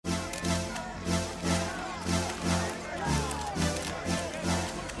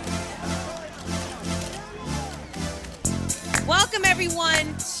everyone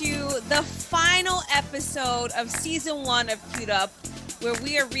to the final episode of season 1 of Queued Up, where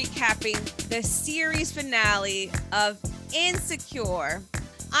we are recapping the series finale of Insecure.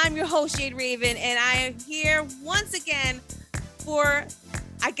 I'm your host, Jade Raven, and I am here once again for,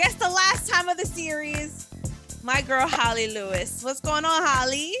 I guess, the last time of the series, my girl, Holly Lewis. What's going on,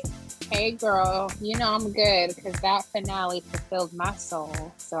 Holly? Hey, girl. You know I'm good because that finale fulfilled my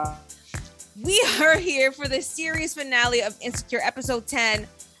soul, so... We are here for the series finale of Insecure, episode 10,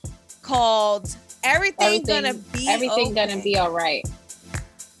 called Everything Gonna Be All Right.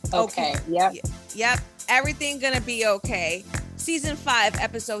 Okay. Yep. Everything Gonna Be Okay. Season 5,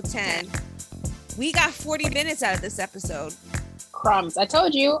 episode 10. We got 40 minutes out of this episode. Crumbs. I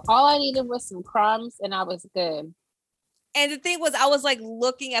told you, all I needed was some crumbs and I was good. And the thing was, I was like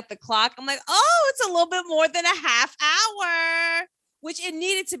looking at the clock. I'm like, oh, it's a little bit more than a half hour. Which it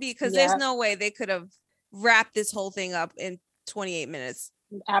needed to be, because there's no way they could have wrapped this whole thing up in 28 minutes.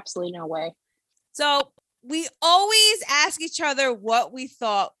 Absolutely no way. So we always ask each other what we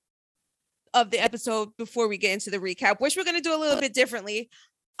thought of the episode before we get into the recap, which we're going to do a little bit differently.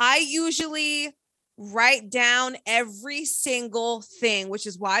 I usually write down every single thing, which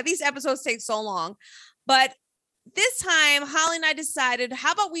is why these episodes take so long. But this time, Holly and I decided,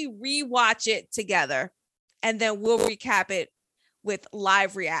 how about we rewatch it together and then we'll recap it with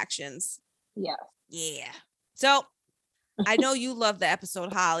live reactions. Yeah. So I know you love the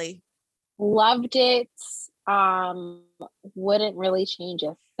episode, Holly. Loved it. Wouldn't really change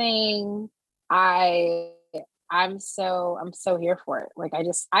a thing. I'm so here for it. Like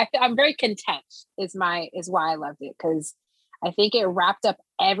I'm very content is why I loved it, because I think it wrapped up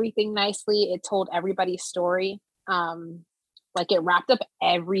everything nicely. It told everybody's story. Like it wrapped up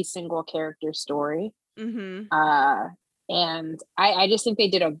every single character's story. Mm-hmm. And I just think they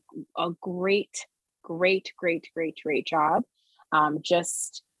did a great job,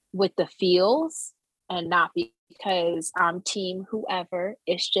 just with the feels, and not because I'm team whoever.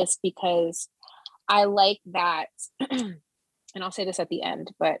 It's just because I like that, and I'll say this at the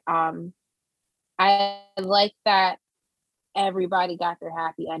end, but I like that everybody got their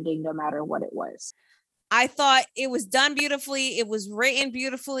happy ending no matter what it was. I thought it was done beautifully. It was written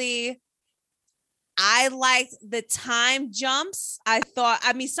beautifully. I liked the time jumps.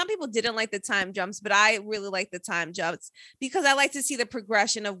 Some people didn't like the time jumps, but I really liked the time jumps because I like to see the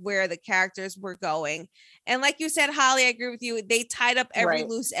progression of where the characters were going. And like you said, Holly, I agree with you. They tied up every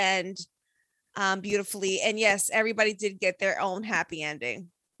loose end beautifully. And yes, everybody did get their own happy ending.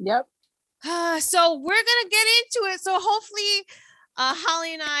 Yep. So we're going to get into it. So hopefully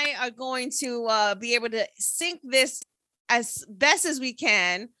Holly and I are going to be able to sync this as best as we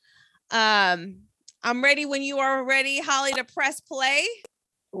can. I'm ready when you are ready, Holly, to press play.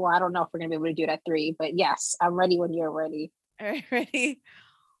 Well, I don't know if we're going to be able to do it at 3, but yes, I'm ready when you're ready. All right, ready?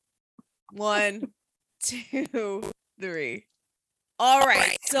 1, 2, 3. All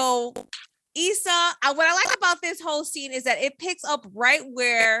right. So Issa, what I like about this whole scene is that it picks up right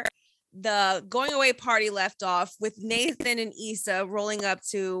where the going away party left off, with Nathan and Issa rolling up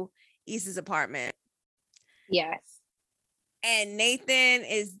to Issa's apartment. Yes. And Nathan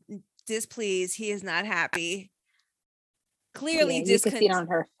is displeased. He is not happy. Clearly, you can see it on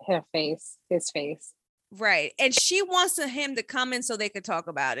his face. Right. And she wants him to come in so they could talk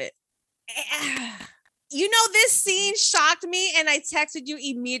about it. You know, this scene shocked me, and I texted you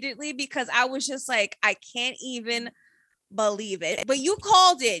immediately because I was just like, I can't even believe it. But you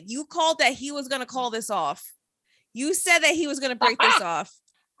called it. You called that he was going to call this off. You said that he was going to break this off.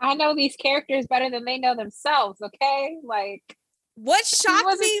 I know these characters better than they know themselves, okay? Like, what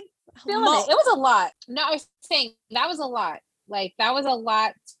shocked me? It was a lot. No, I was saying that was a lot. Like, that was a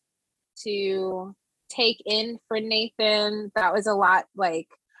lot to take in for Nathan. That was a lot, like,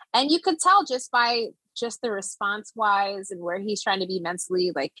 and you could tell just by the response wise and where he's trying to be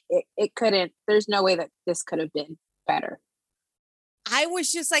mentally, like it couldn't, there's no way that this could have been better. I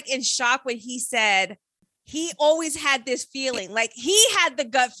was just like in shock when he said he always had this feeling, like he had the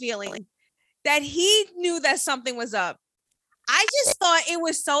gut feeling that he knew that something was up. I just thought it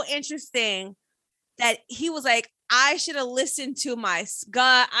was so interesting that he was like, I should have listened to my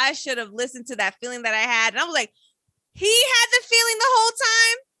gut. I should have listened to that feeling that I had. And I was like, he had the feeling the whole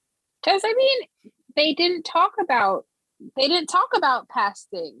time? Because, I mean, they didn't talk about past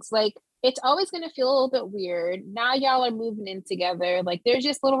things. Like, it's always going to feel a little bit weird. Now y'all are moving in together. Like, there's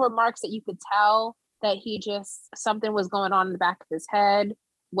just little remarks that you could tell that something was going on in the back of his head,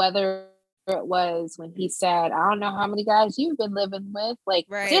 whether it was when he said, I don't know how many guys you've been living with, like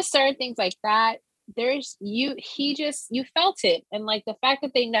just certain things like that you felt it. And like the fact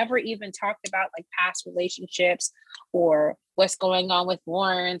that they never even talked about like past relationships or what's going on with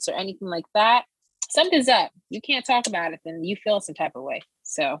Lawrence or anything like that, something's up. You can't talk about it, then you feel some type of way.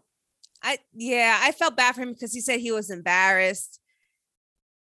 So I felt bad for him because he said he was embarrassed.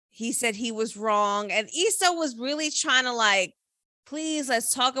 He said he was wrong. And Issa was really trying to like, please,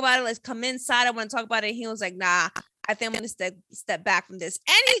 let's talk about it. Let's come inside. I want to talk about it. He was like, nah, I think I'm going to step back from this.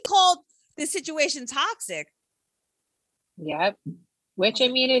 And he called this situation toxic. Yep. Which, I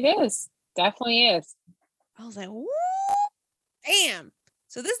mean, it is. Definitely is. I was like, woo, damn.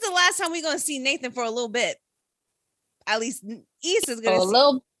 So this is the last time we're going to see Nathan for a little bit. At least Issa's going to see. A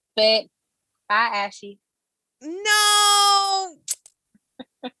little bit. Bye, Ashy. No.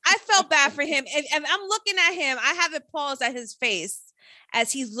 I felt bad for him. And I'm looking at him. I have it paused at his face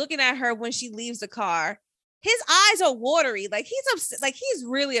as he's looking at her when she leaves the car. His eyes are watery. Like he's upset. Like he's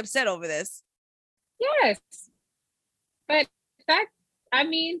really upset over this. Yes. But that, I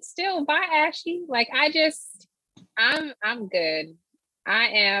mean, still, bye, Ashy. Like I'm good. I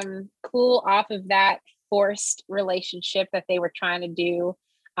am cool off of that forced relationship that they were trying to do.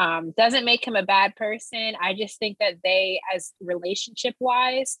 Doesn't make him a bad person. I just think that they, as relationship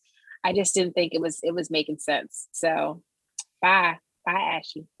wise, I just didn't think it was making sense. So bye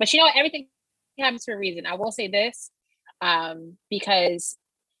Ashy. But you know what? Everything happens for a reason. I will say this, because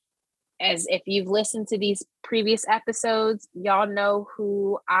as if you've listened to these previous episodes, y'all know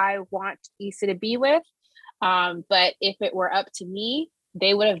who I want Issa to be with. But if it were up to me,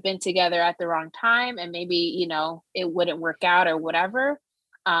 they would have been together at the wrong time and maybe, you know, it wouldn't work out or whatever.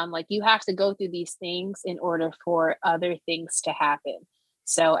 Like you have to go through these things in order for other things to happen.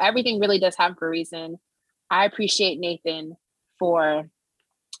 So everything really does happen for a reason. I appreciate Nathan for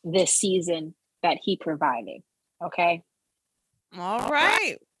this season that he provided. Okay. All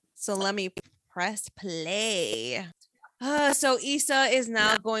right. So let me press play. So Issa is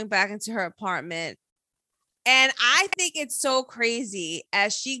now going back into her apartment. And I think it's so crazy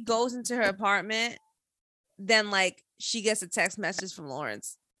as she goes into her apartment, then like she gets a text message from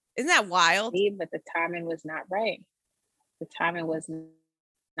Lawrence. Isn't that wild? But the timing was not right. The timing was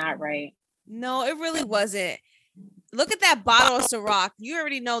not right. No, it really wasn't. Look at that bottle of Ciroc. You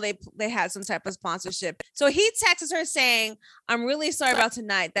already know they had some type of sponsorship. So he texts her saying, "I'm really sorry about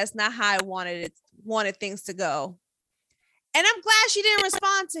tonight. That's not how I wanted things to go." And I'm glad she didn't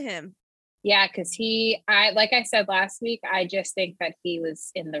respond to him. Yeah, because like I said last week, I just think that he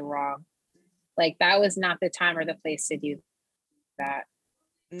was in the wrong. Like that was not the time or the place to do that.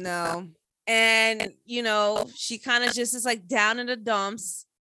 No. And, you know, she kind of just is like down in the dumps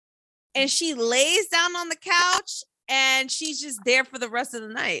and she lays down on the couch and she's just there for the rest of the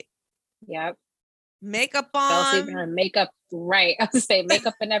night. Yep. Makeup on. Her makeup, right. I was going to say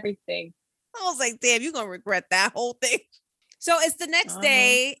makeup and everything. I was like, damn, you're going to regret that whole thing. So it's the next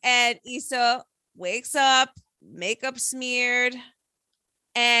day and Issa wakes up, makeup smeared,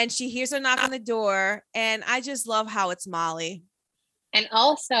 and she hears her knock on the door. And I just love how it's Molly. And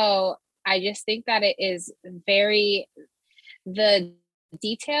also, I just think that it is the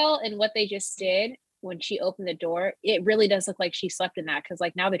detail in what they just did when she opened the door, it really does look like she slept in that. Cause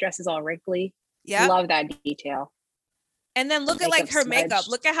like now the dress is all wrinkly. Yeah. Love that detail. And then look at like her makeup.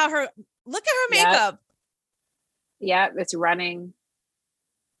 Look at her makeup. Yep. It's running.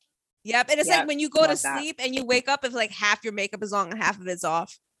 Yep. And it's like when you go to sleep and you wake up, it's like half your makeup is on and half of it's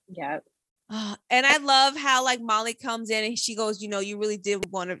off. Yep. And I love how like Molly comes in and she goes, you know, you really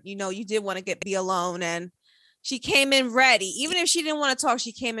did want to, you know, you did want to be alone. And she came in ready. Even if she didn't want to talk,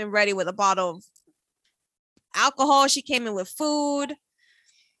 she came in ready with a bottle of alcohol. She came in with food.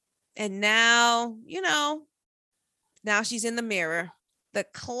 And now, you know, now she's in the mirror. The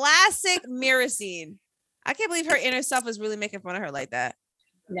classic mirror scene. I can't believe her inner self is really making fun of her like that.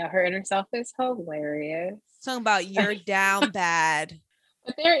 No, her inner self is hilarious. Talking about you're down bad.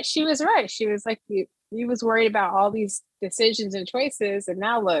 But she was right. She was like, you was worried about all these decisions and choices. And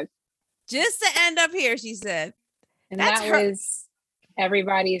now look. Just to end up here, she said. And that was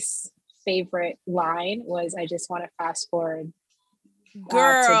everybody's favorite line was, I just want to fast forward to the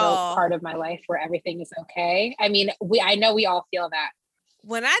part of my life where everything is okay. I mean, I know we all feel that.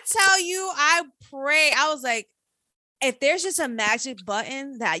 When I tell you, I pray, I was like, if there's just a magic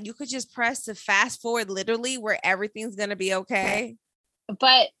button that you could just press to fast forward literally where everything's going to be okay.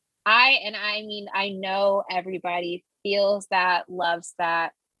 But I know everybody feels that, loves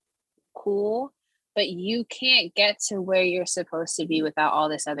that, cool, but you can't get to where you're supposed to be without all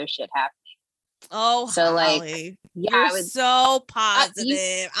this other shit happening. Oh, so Holly, like, yeah, you're so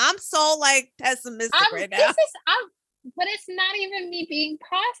positive. I'm so like pessimistic right now. But it's not even me being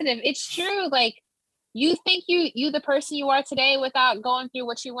positive. It's true. Like You think you the person you are today without going through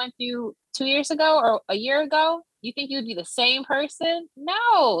what you went through 2 years ago or a year ago? You think you'd be the same person?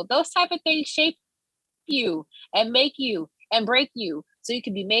 No, those type of things shape you and make you and break you so you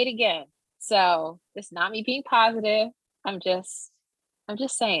can be made again. So it's not me being positive. I'm just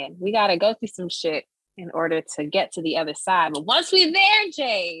saying we gotta go through some shit in order to get to the other side. But once we're there,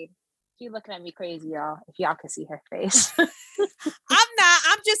 Jade, she's looking at me crazy, y'all. If y'all can see her face. I'm not.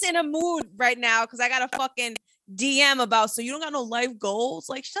 I'm just in a mood right now because I got a fucking DM about. So you don't got no life goals?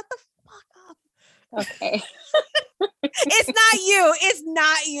 Like, shut the fuck up. Okay. It's not you. It's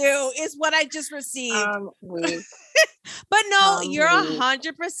not you. It's what I just received. Weak. But no, you're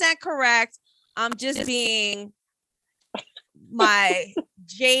 100% correct. I'm just being my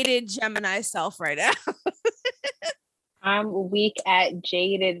jaded Gemini self right now. I'm weak at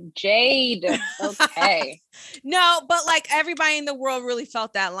jaded Jade. Okay. No, but like everybody in the world really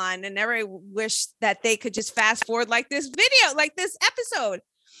felt that line and everybody wished that they could just fast forward like this video, like this episode.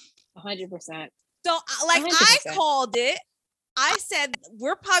 100%. So like 100%. I called it. I said,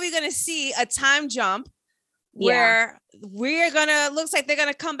 we're probably going to see a time jump where looks like they're going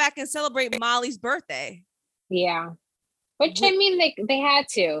to come back and celebrate Molly's birthday. Yeah. Which I mean, they had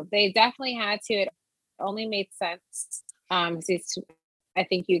to. They definitely had to. It only made sense. I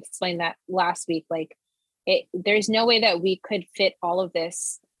think you explained that last week. Like, there's no way that we could fit all of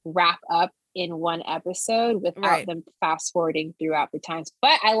this wrap up in one episode without them fast forwarding throughout the times.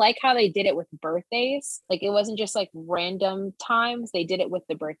 But I like how they did it with birthdays. Like, it wasn't just like random times. They did it with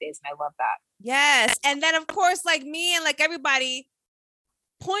the birthdays, and I love that. Yes. And then of course, like me and like everybody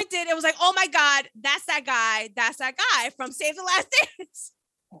pointed, it was like, oh my God, that's that guy from Save the Last Dance.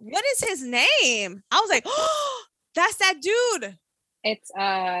 What is his name? I was like, oh, that's that dude. It's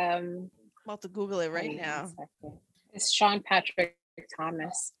I'm about to Google it right now. It's Sean Patrick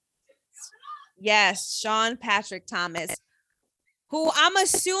Thomas. Yes, Sean Patrick Thomas, who I'm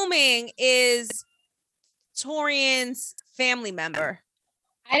assuming is Torian's family member.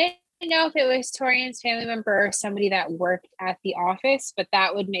 I didn't know if it was Torian's family member or somebody that worked at the office, but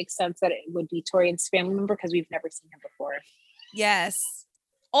that would make sense that it would be Torian's family member because we've never seen him before. Yes.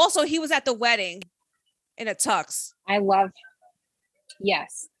 Also, he was at the wedding in a tux. I love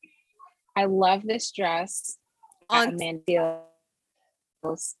this dress Amanda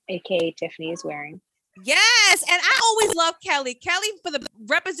aka Tiffany is wearing. Yes, and I always love Kelly. Kelly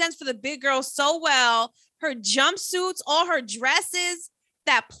represents for the big girls so well. Her jumpsuits, all her dresses,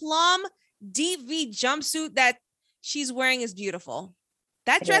 that plum deep V jumpsuit that she's wearing is beautiful.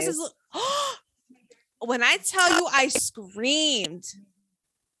 That dress is when I tell you I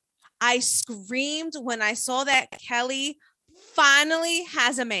screamed when I saw that Kelly finally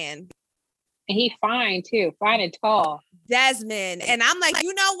has a man. And he's fine too, fine and tall. Desmond. And I'm like,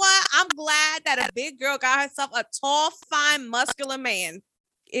 you know what? I'm glad that a big girl got herself a tall, fine, muscular man.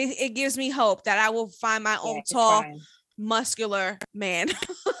 It gives me hope that I will find my own tall, muscular man.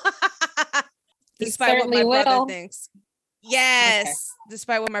 Despite what my brother thinks. Yes,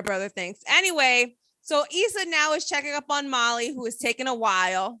 despite what my brother thinks. Anyway, so Issa now is checking up on Molly, who is taking a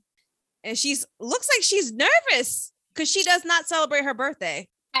while. And looks like she's nervous because she does not celebrate her birthday.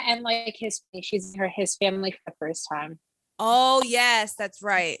 And like she's his family for the first time. Oh, yes, that's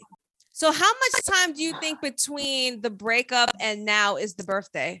right. So how much time do you think between the breakup and now is the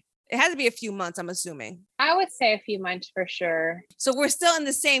birthday? It has to be a few months, I'm assuming. I would say a few months for sure. So we're still in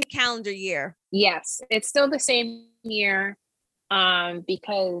the same calendar year. Yes, it's still the same year.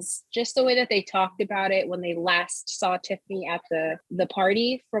 Because just the way that they talked about it when they last saw Tiffany at the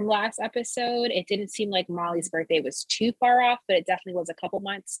party from last episode, it didn't seem like Molly's birthday was too far off, but it definitely was a couple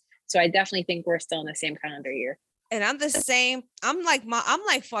months. So I definitely think we're still in the same calendar year. And I'm the same. I'm like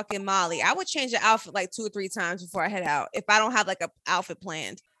fucking Molly. I would change the outfit like 2 or 3 times before I head out if I don't have like a outfit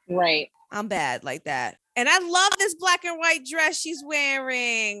planned. Right. I'm bad like that. And I love this black and white dress she's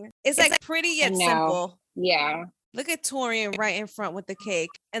wearing. It's like pretty yet simple. Yeah. Look at Torian right in front with the cake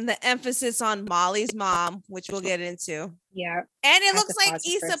and the emphasis on Molly's mom, which we'll get into. Yeah. And it looks like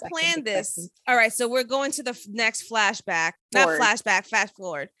Issa planned this. All right. So we're going to the next flashback, fast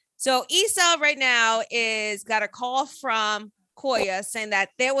forward. So Issa right now got a call from Koya saying that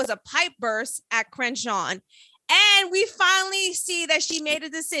there was a pipe burst at Crenshaw. And we finally see that she made a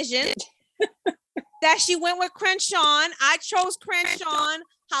decision that she went with Crenshaw. I chose Crenshaw.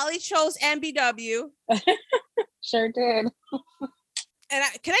 Holly chose NBW. Sure did. And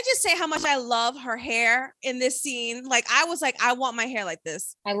can I just say how much I love her hair in this scene? Like, I was like, I want my hair like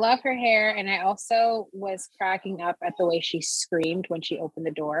this. I love her hair. And I also was cracking up at the way she screamed when she opened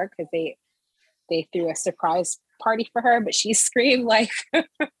the door because they threw a surprise party for her, but she screamed like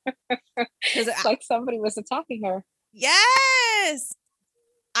Because like somebody was attacking her. yes,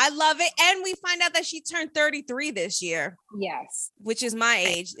 I love it. And we find out that she turned 33 this year. Yes. Which is my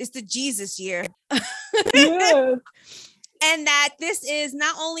age. It's the Jesus year. Yes. And that this is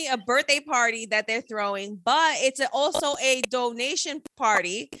not only a birthday party that they're throwing, but it's also a donation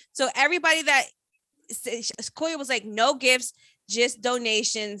party. So everybody that Koya was like, no gifts, just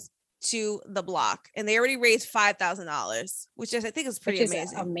donations to the block. And they already raised $5,000, which is, I think is pretty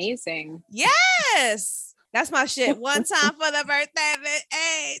amazing. Amazing. Yes. That's my shit. One time for the birthday.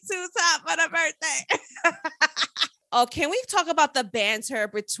 Hey, 2 times for the birthday. Oh, can we talk about the banter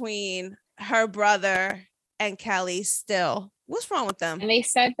between her brother and Kelly still? What's wrong with them? And they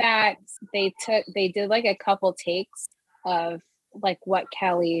said that they did like a couple takes of like what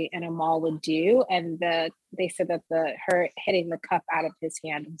Kelly and Amal would do. And they said that her hitting the cup out of his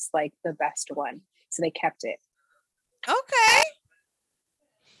hand was like the best one. So they kept it. Okay.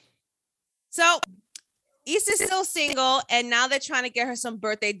 So Issa's still single, and now they're trying to get her some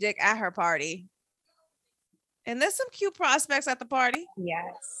birthday dick at her party. And there's some cute prospects at the party.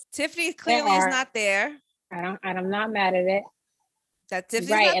 Yes. Tiffany clearly is not there. I'm not mad at it. That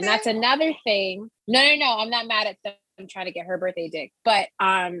Tiffany's right, not and there? that's another thing. No, I'm not mad at them trying to get her birthday dick. But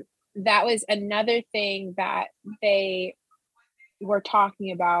that was another thing that they were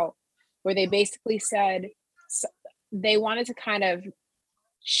talking about, where they basically said they wanted to kind of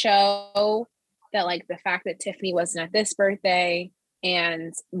show that like the fact that Tiffany wasn't at this birthday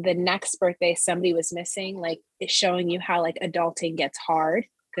and the next birthday somebody was missing, like it's showing you how like adulting gets hard,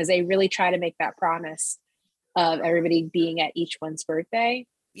 because they really try to make that promise of everybody being at each one's birthday.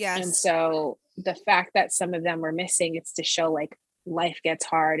 Yes. And so the fact that some of them were missing, it's to show like life gets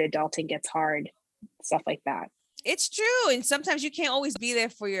hard, adulting gets hard, stuff like that. It's true. And sometimes you can't always be there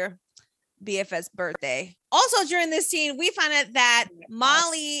for your BFF's birthday. Also during this scene, we find out that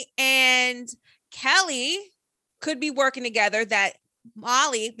Molly and Kelly could be working together, that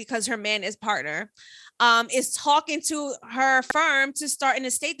Molly, because her man is partner, is talking to her firm to start an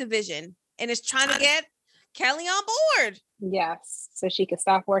estate division and is trying to get Kelly on board. Yes. So she could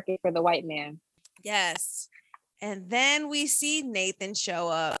stop working for the white man. Yes. And then we see Nathan show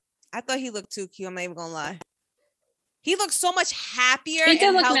up. I thought he looked too cute. I'm not even gonna lie. He looked so much happier and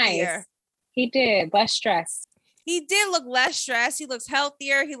look healthier. Nice. He did. Less stress. He did look less stressed. He looks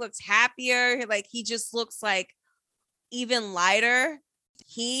healthier. He looks happier. Like he just looks like even lighter.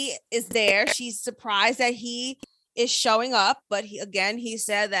 He is there. She's surprised that he is showing up, but he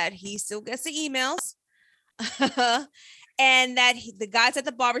said that he still gets the emails. And that the guys at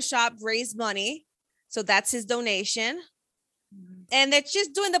the barbershop raised money. So that's his donation. And they're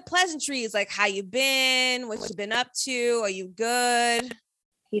just doing the pleasantries, like how you been, what you been up to, are you good?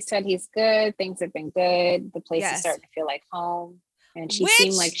 He said he's good. Things have been good. The place is starting to feel like home. And she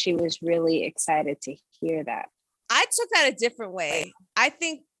seemed like she was really excited to hear that. I took that a different way. I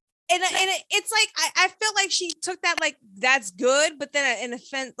think, and it's like, I feel like she took that like, that's good. But then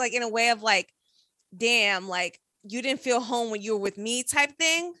in a way of like, damn, like you didn't feel home when you were with me type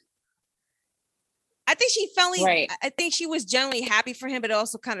thing. I think she felt right. I think she was generally happy for him, but it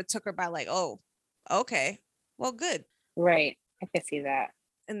also kind of took her by like, oh, okay, well, good. Right. I could see that.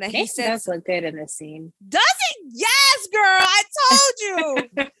 And then he said, does look good in this scene. Does it? Yes, girl. I told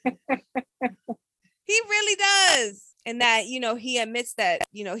you. He really does. And that, he admits that,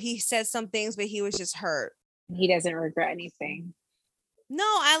 he said some things, but he was just hurt. He doesn't regret anything. No,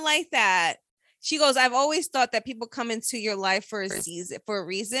 I like that. She goes, I've always thought that people come into your life for a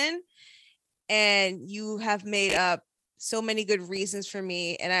reason. And you have made up so many good reasons for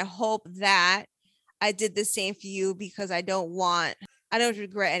me. And I hope that I did the same for you, because I don't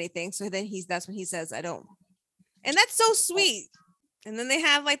regret anything. So then that's when he says, I don't. And that's so sweet. And then they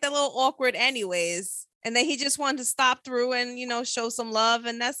have like that little awkward anyways. And then he just wanted to stop through and, show some love.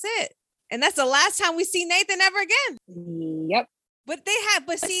 And that's it. And that's the last time we see Nathan ever again. Yep.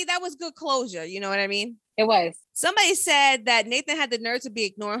 But see, that was good closure. You know what I mean? It was. Somebody said that Nathan had the nerve to be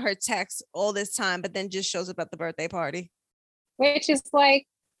ignoring her texts all this time, but then just shows up at the birthday party. Which is like,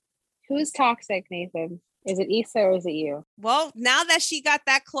 who's toxic, Nathan? Is it Issa or is it you? Well, now that she got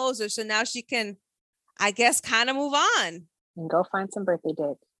that closure, so now she can, I guess, kind of move on. And go find some birthday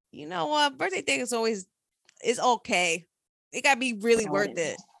dick. You know what? Birthday dick is okay. It got to be really worth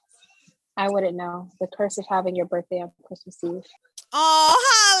it. I wouldn't know. The curse of having your birthday on Christmas Eve. Oh,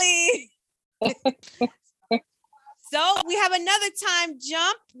 Holly. So we have another time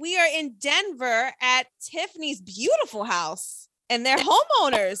jump. We are in Denver at Tiffany's beautiful house, and they're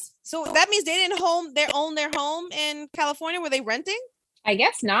homeowners. So that means they didn't own their home in California. Were they renting? I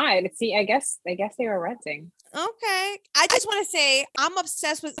guess not. See, I guess they were renting. Okay. I just want to say I'm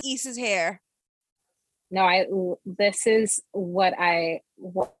obsessed with Issa's hair. No, this is what I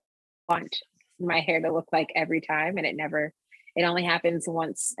want my hair to look like every time, and it only happens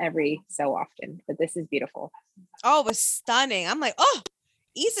once every so often. But this is beautiful. Oh, it was stunning. I'm like, oh,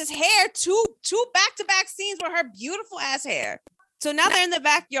 Issa's hair, two back-to-back scenes with her beautiful ass hair. So now they're in the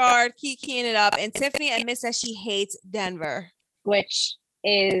backyard, kikiing it up, and Tiffany admits that she hates Denver. Which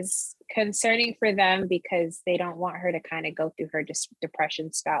is concerning for them because they don't want her to kind of go through her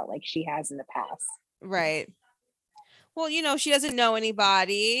depression spout like she has in the past. Right. Well, she doesn't know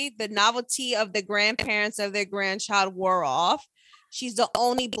anybody. The novelty of the grandparents of their grandchild wore off. She's the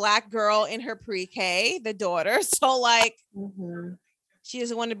only Black girl in her pre-K, the daughter. So, like, she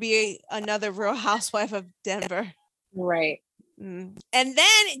doesn't want to be another Real Housewife of Denver. Right. And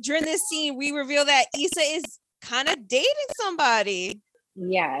then during this scene, we reveal that Issa is kind of dating somebody.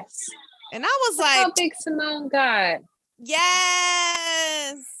 Yes. And I was like, how big Simone got.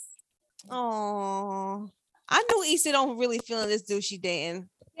 Yes. Oh, I knew Issa don't really feel this dude she dating.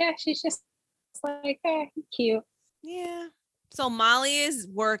 Yeah, she's just like, he's cute. Yeah. So Molly is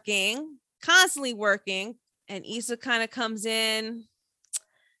constantly working, and Issa kind of comes in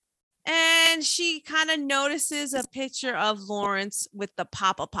and she kind of notices a picture of Lawrence with the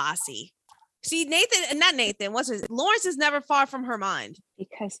Papa Posse. See, Lawrence is never far from her mind.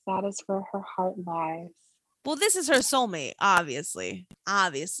 Because that is where her heart lies. Well, this is her soulmate, obviously.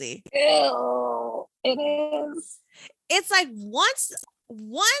 Ew, it is. It's like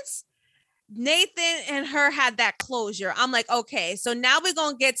once Nathan and her had that closure, I'm like, okay, so now we're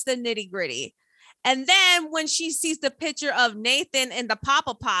going to get to the nitty gritty. And then when she sees the picture of Nathan and the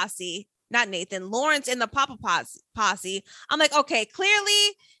Papa Posse, Lawrence and the Papa Posse, I'm like, okay,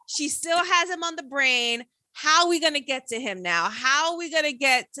 clearly she still has him on the brain. How are we going to get to him now? How are we going to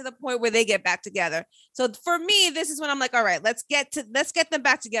get to the point where they get back together? So for me, this is when I'm like, all right, let's get them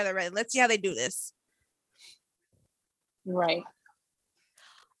back together. Right. Let's see how they do this. Right.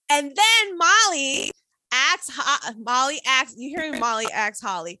 And then Molly asks, you hearing Molly asks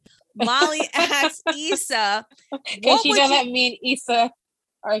Holly. Molly asks Issa. Because she doesn't mean Issa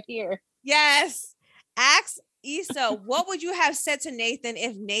are here. Yes. Asks Issa, what would you have said to Nathan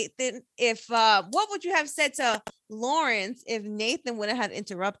what would you have said to Lawrence if Nathan wouldn't have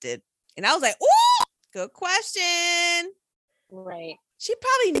interrupted? And I was like, ooh, good question. Right. She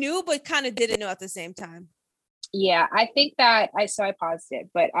probably knew, but kind of didn't know at the same time. Yeah, I think that I paused it,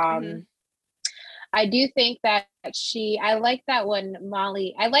 but I do think that I like that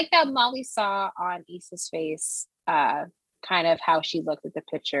Molly saw on Issa's face kind of how she looked at the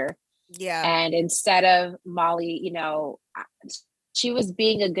picture. Yeah. And instead of Molly, she was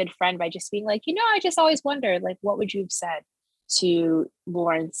being a good friend by just being like, I just always wondered, like, what would you have said to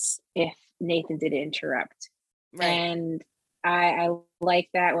Lawrence if Nathan didn't interrupt? Right. And I like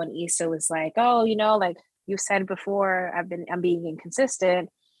that when Issa was like, oh, like you said before, I'm being inconsistent.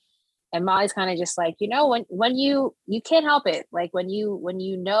 And Molly's kind of just like, when you can't help it. Like when you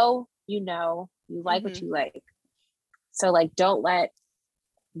know, you like what you like. So like, don't let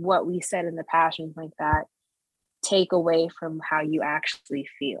what we said in the past and like that take away from how you actually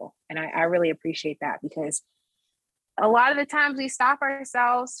feel. And I really appreciate that, because a lot of the times we stop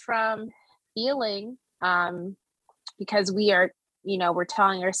ourselves from feeling because we are, we're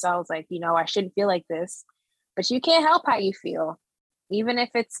telling ourselves like, I shouldn't feel like this, but you can't help how you feel. Even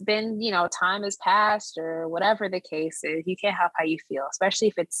if it's been, time has passed or whatever the case is, you can't help how you feel, especially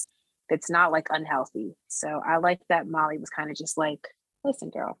if it's not like unhealthy. So I like that Molly was kind of just like,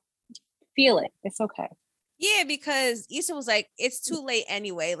 listen, girl, feel it. It's okay. Yeah, because Issa was like, it's too late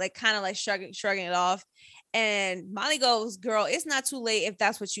anyway, like kind of like shrugging it off. And Molly goes, girl, it's not too late if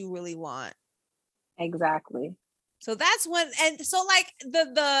that's what you really want. Exactly. So that's when, and so like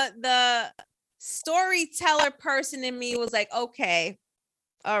the storyteller person in me was like, okay,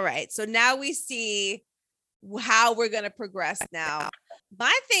 all right. So now we see how we're going to progress now.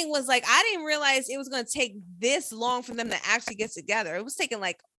 My thing was like, I didn't realize it was going to take this long for them to actually get together. It was taking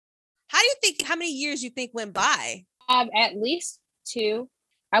like, how many years you think went by? At least 2.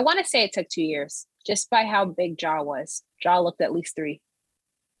 I want to say it took 2 years just by how big Jaw was. Jaw looked at least 3.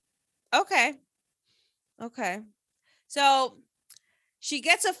 Okay. So she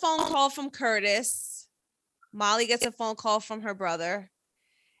gets a phone call from Curtis. Molly gets a phone call from her brother.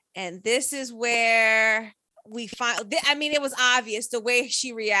 And this is where we find, it was obvious the way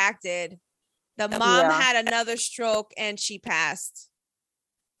she reacted. The mom had another stroke and she passed.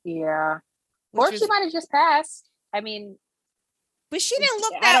 Yeah. Or she might have just passed. But she didn't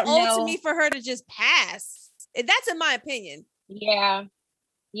look that old to me for her to just pass. That's in my opinion. Yeah,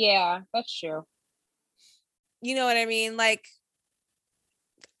 that's true. You know what I mean? Like,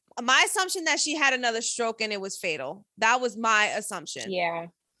 my assumption that she had another stroke and it was fatal. That was my assumption. Yeah.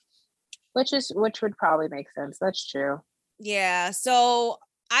 Which would probably make sense. That's true. Yeah. So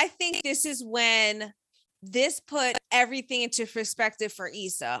I think this is when this put everything into perspective for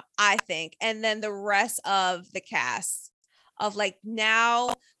Issa, I think. And then the rest of the cast of like,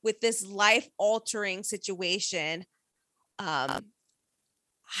 now with this life altering situation,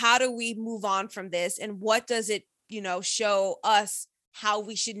 how do we move on from this? And what does it, show us how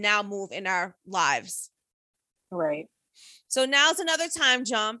we should now move in our lives? Right. So now's another time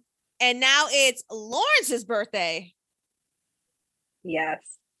jump. And now it's Lawrence's birthday. Yes.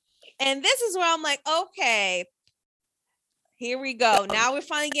 And this is where I'm like, okay, here we go. Now we're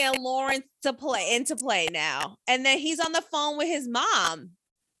finally getting Lawrence into play now. And then he's on the phone with his mom.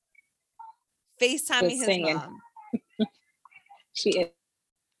 FaceTiming his mom. She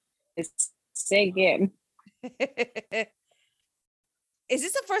is singing. Is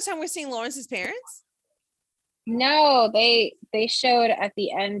this the first time we're seeing Lawrence's parents? No, they showed at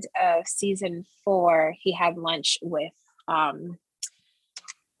the end of season 4, he had lunch with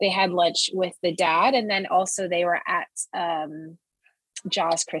they had lunch with the dad, and then also they were at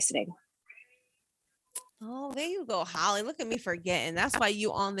Jaws christening. Oh, there you go, Holly. Look at me forgetting. That's why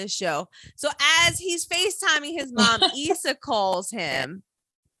you on this show. So as he's FaceTiming his mom, Issa calls him.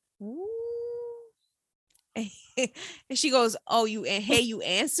 Ooh. And she goes, "Oh, you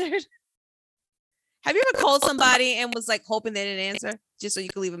answered?" Have you ever called somebody and was like hoping they didn't answer just so you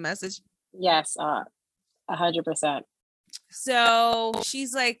could leave a message? Yes, 100%. So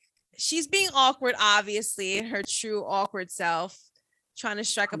she's being awkward, obviously, her true awkward self, trying to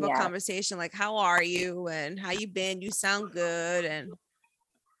strike up a conversation like, "How are you? And how you been? You sound good." And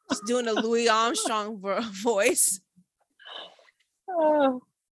just doing a Louis Armstrong voice. Oh,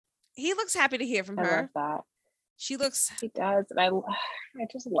 he looks happy to hear from her. I love that. He does. And I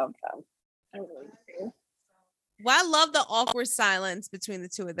just love them. I really do. Well, I love the awkward silence between the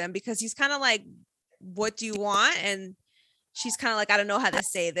two of them, because he's kind of like, "What do you want?" And she's kind of like, "I don't know how to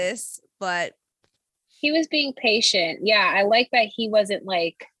say this," but he was being patient. Yeah, I like that he wasn't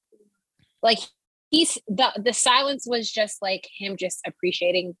like he's the silence was just like him just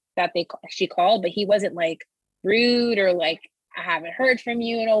appreciating that she called, but he wasn't like rude or like, "I haven't heard from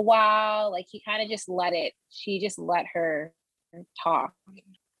you in a while." Like, he kind of just she just let her talk.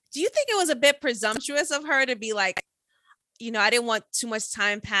 Do you think it was a bit presumptuous of her to be like, I didn't want too much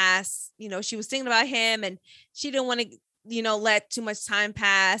time pass. She was thinking about him and she didn't want to, let too much time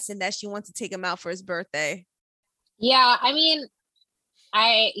pass, and that she wants to take him out for his birthday. Yeah. I mean,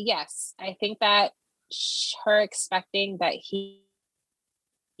 I think that her expecting that he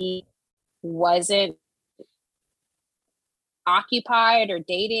wasn't occupied or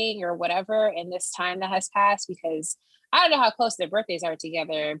dating or whatever in this time that has passed, because I don't know how close their birthdays are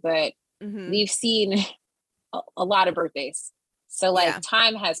together, but we've seen a lot of birthdays. So like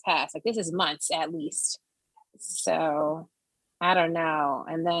time has passed. Like, this is months at least. So I don't know.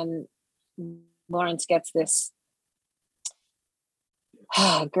 And then Lawrence gets this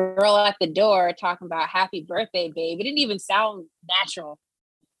girl at the door talking about "Happy birthday, babe." It didn't even sound natural.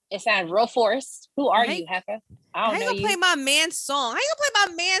 It sounded real forced. Who are you, Heffa? I don't know you. Play my man's song? How you gonna play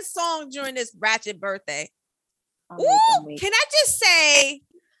my man's song during this ratchet birthday? Ooh, can I just say,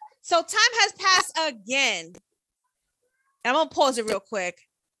 so time has passed again. And I'm gonna pause it real quick.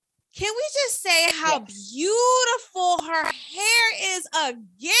 Can we just say how beautiful her hair is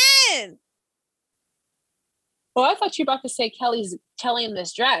again? Well, I thought you were about to say Kelly in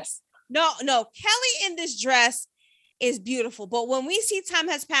this dress. No, Kelly in this dress is beautiful. But when we see time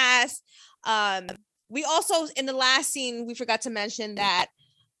has passed, we also, in the last scene, we forgot to mention that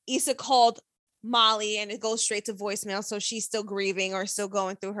Issa called Molly and it goes straight to voicemail. So she's still grieving or still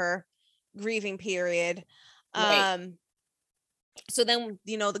going through her grieving period. Right. So then,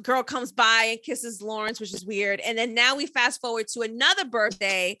 the girl comes by and kisses Lawrence, which is weird. And then now we fast forward to another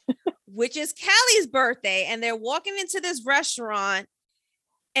birthday, which is Kelly's birthday. And they're walking into this restaurant.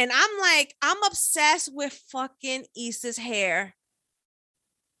 And I'm like, I'm obsessed with fucking Issa's hair.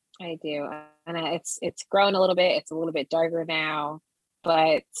 I do. And it's grown a little bit. It's a little bit darker now.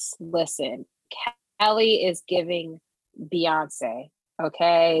 But listen, Kelly is giving Beyonce.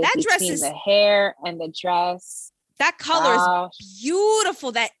 Okay. That dress is the hair and the dress. That color is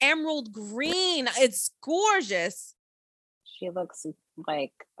beautiful. That emerald green. It's gorgeous. She looks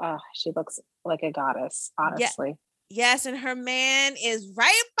like a goddess, honestly. Yes, and her man is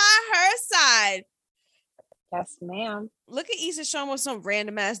right by her side. Yes, ma'am. Look at Issa showing with some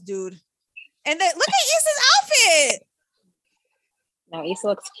random ass dude. And then look at Issa's outfit. No, Issa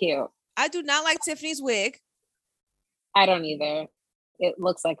looks cute. I do not like Tiffany's wig. I don't either. It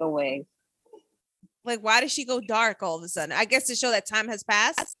looks like a wig. Like, why does she go dark all of a sudden? I guess to show that time has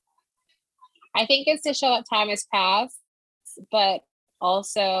passed. I think it's to show that time has passed, but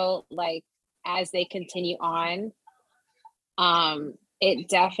also like as they continue on, it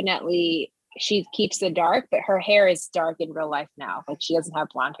definitely she keeps the dark, but her hair is dark in real life now. Like she doesn't have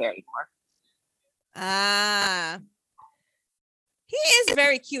blonde hair anymore. Ah, he is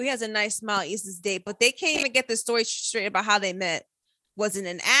very cute. He has a nice smile. Issa's date, but they can't even get the story straight about how they met. Wasn't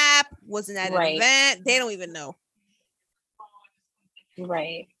an app, wasn't at an event. They don't even know.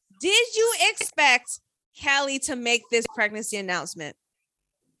 Right. Did you expect Kelly to make this pregnancy announcement?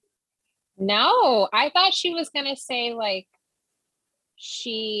 No, I thought she was gonna say like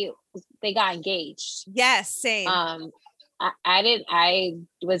they got engaged. Yes, same. I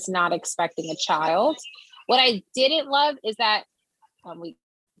was not expecting a child. What I didn't love is that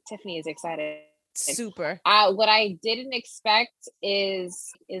Tiffany is excited. Super. What I didn't expect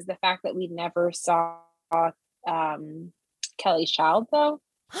is the fact that we never saw Kelly's child though.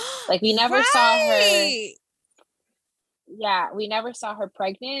 Like we never saw her. Yeah, we never saw her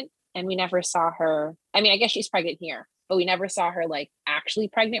pregnant, and we never saw her. I mean, I guess she's pregnant here, but we never saw her like actually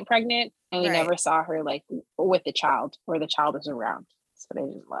pregnant, and we never saw her like with the child or the child is around. That's what I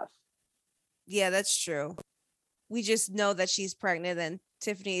didn't love. Yeah, that's true. We just know that she's pregnant, and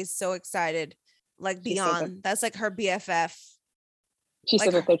Tiffany is so excited, like beyond. That's like her BFF. She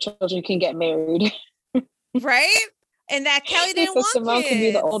said that their children can get married, right? And that Kelly didn't want Simone kids. Can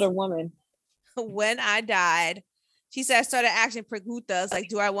be the older woman. When I died, she said I started asking preguntas like,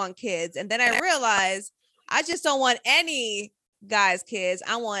 "Do I want kids?" And then I realized I just don't want any guy's kids.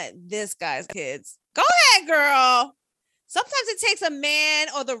 I want this guy's kids. Go ahead, girl. Sometimes it takes a man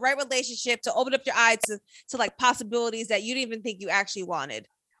or the right relationship to open up your eyes to like possibilities that you didn't even think you actually wanted.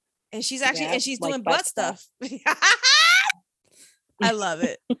 And she's actually and she's like doing butt stuff. I love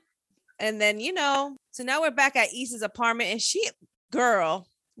it. And then, so now we're back at Issa's apartment, and she, girl,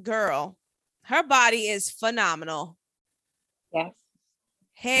 her body is phenomenal. Yes.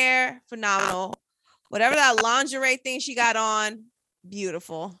 Hair, phenomenal. Whatever that lingerie thing she got on,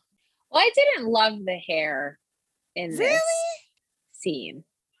 beautiful. Well, I didn't love the hair in this scene.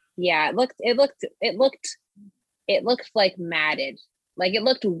 Yeah, it looked like matted. Like it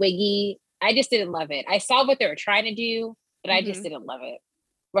looked wiggy. I just didn't love it. I saw what they were trying to do, but I just didn't love it.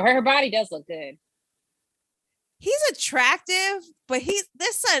 But her body does look good. He's attractive, but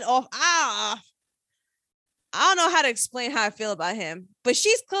this son off. I don't know how to explain how I feel about him, but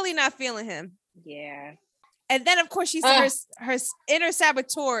she's clearly not feeling him. Yeah. And then of course she's her inner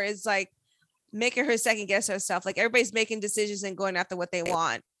saboteur is like making her second guess herself. Like everybody's making decisions and going after what they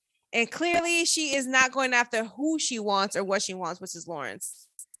want. And clearly she is not going after who she wants or what she wants, which is Lawrence.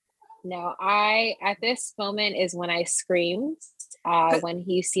 No, at this moment is when I screamed when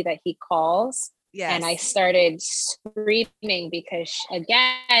you see that he calls. Yes. And I started screaming because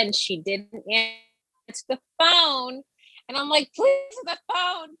again, she didn't answer the phone. And I'm like, please, the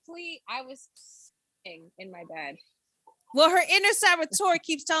phone, please. I was in my bed. Well, her inner saboteur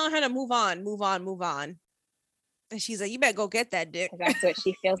keeps telling her to move on. And she's like, you better go get that dick. That's what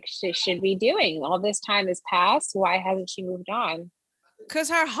she feels she should be doing. All this time has passed. Why hasn't she moved on? Because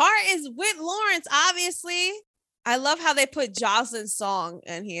her heart is with Lawrence, obviously. I love how they put Jocelyn's song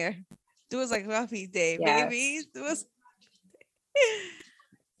in here. It was like Roughy Day, baby.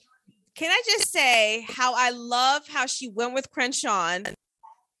 Can I just say how I love how she went with Crenshaw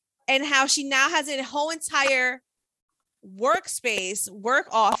and how she now has a whole entire workspace, work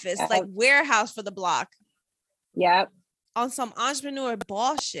office, like warehouse for the block. Yep. On some entrepreneur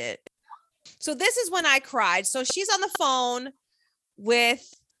bullshit. So this is when I cried. So she's on the phone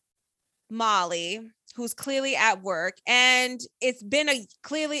with Molly, who's clearly at work, and it's been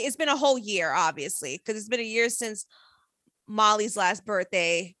a whole year, obviously, because it's been a year since Molly's last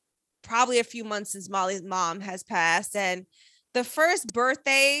birthday, probably a few months since Molly's mom has passed. And the first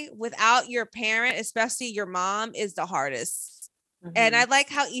birthday without your parent, especially your mom, is the hardest. And I like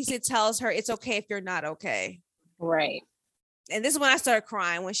how Issa tells her it's okay if you're not okay. Right. And this is when I started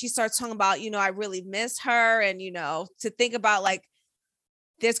crying, when she starts talking about, I really miss her. And, to think about like,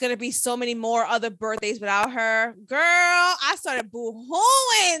 there's going to be so many more other birthdays without her. Girl, I started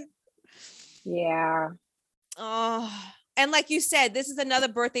boo-hooing. Yeah. Oh, and like you said, this is another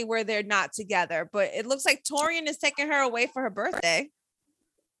birthday where they're not together, but it looks like Torian is taking her away for her birthday.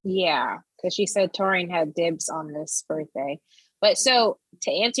 Yeah, because she said Torian had dibs on this birthday. But so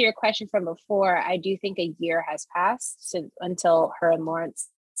to answer your question from before, I do think a year has passed until her and Lawrence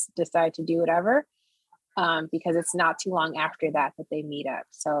decide to do whatever. Because it's not too long after that they meet up.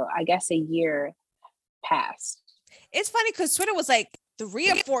 So I guess a year passed. It's funny because Twitter was like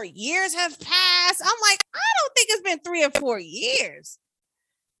 3 or 4 years have passed. I'm like, I don't think it's been 3 or 4 years.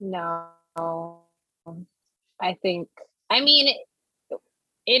 No, I mean,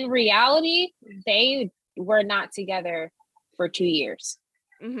 in reality, they were not together for 2 years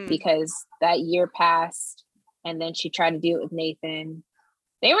because that year passed and then she tried to do it with Nathan.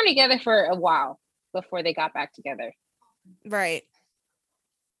 They were together for a while before they got back together. Right.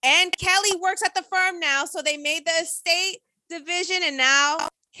 And Kelly works at the firm now. So they made the estate division and now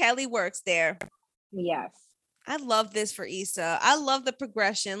Kelly works there. Yes. I love this for Issa. I love the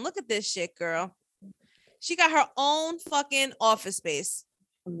progression. Look at this shit, girl. She got her own fucking office space.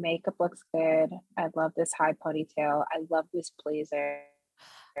 Makeup looks good. I love this high ponytail. I love this blazer.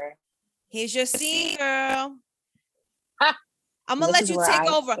 Here's your scene, girl. I'm gonna let you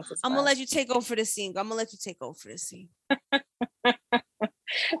take over. I'm gonna let you take over for the scene. I'm gonna let you take over for the scene.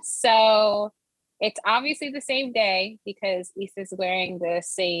 So it's obviously the same day because Issa's wearing the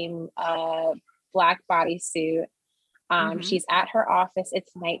same black bodysuit. She's at her office.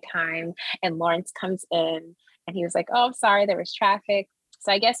 It's nighttime, and Lawrence comes in, and he was like, "Oh, I'm sorry, there was traffic."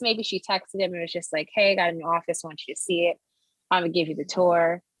 So I guess maybe she texted him and was just like, "Hey, I got a new office. I want you to see it. I'm gonna give you the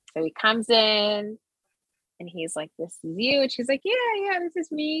tour." So he comes in, and he's like, "This is you." And she's like, "Yeah, this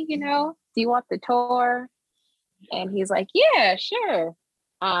is me. You know, do you want the tour?" And he's like, "Yeah, sure."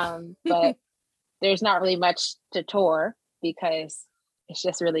 But there's not really much to tour because it's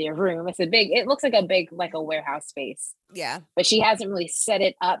just really a room. It looks like a warehouse space. Yeah. But she hasn't really set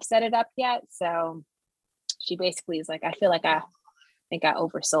it up yet. So she basically is like, I feel like I think I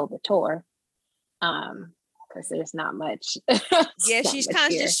oversold the tour. Because there's not much. Yeah, she's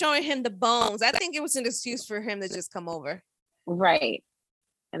kind of just showing him the bones. I think it was an excuse for him to just come over. Right.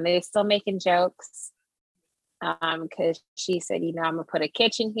 And they're still making jokes. Because she said, I'm gonna put a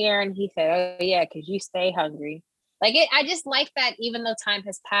kitchen here, and he said, "Oh yeah, because you stay hungry." Like it, I just like that even though time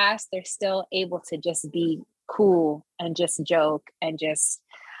has passed, they're still able to just be cool and just joke and just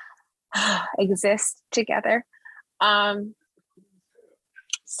exist together.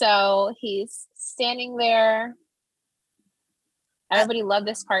 So he's standing there. Everybody loved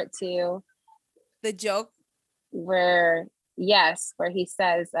this part too. The joke where he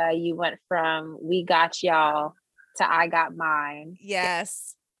says, you went from "we got y'all" to "I got mine."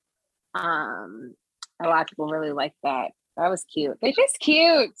 Yes. A lot of people really like that. That was cute. They're just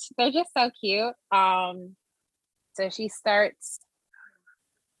cute. They're just so cute. So she starts,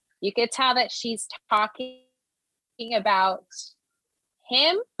 you could tell that she's talking about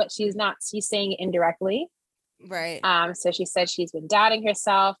him, but she's saying it indirectly. Right. So she said she's been doubting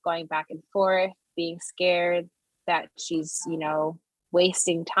herself, going back and forth, being scared that she's,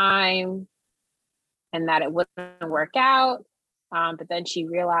 wasting time and that it wouldn't work out. But then she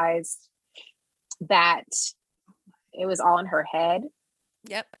realized that it was all in her head.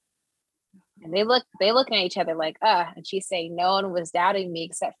 Yep. And they looking at each other like, and she's saying, no one was doubting me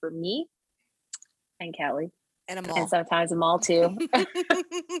except for me and Kelly. And Amal. And sometimes Amal too.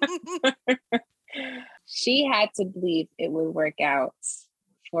 She had to believe it would work out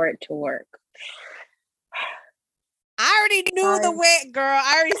for it to work. I already knew the way, girl.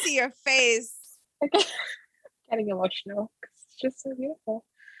 I already see your face. Getting emotional. It's just so beautiful.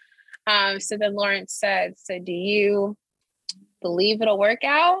 So then Lawrence said, "So do you believe it'll work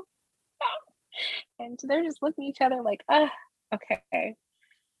out?" And they're just looking at each other like, okay.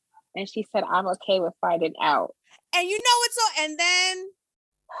 And she said, "I'm okay with finding out." And and then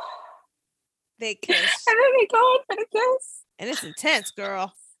they kiss. And then they go in for the kiss. And it's intense,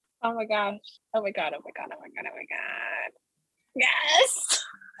 girl. Oh my gosh. Oh my God. Yes.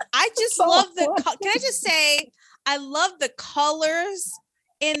 I just love can I just say, I love the colors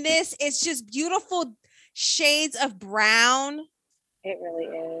in this. It's just beautiful shades of brown. It really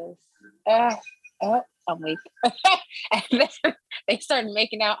is. I'm weak. And then they started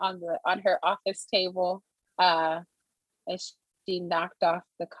making out on her office table. And she knocked off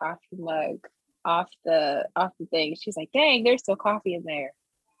the coffee mug off the thing. She's like, "Dang, there's still coffee in there."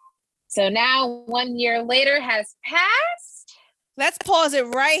 So now 1 year later has passed. Let's pause it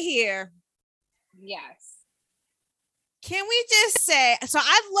right here. Yes. Can we just say, so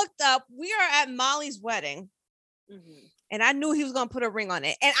I've looked up, we are at Molly's wedding. Mm-hmm. And I knew he was going to put a ring on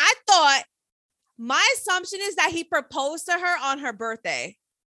it. And I thought, my assumption is that he proposed to her on her birthday.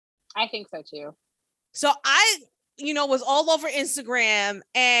 I think so too. So I, was all over Instagram.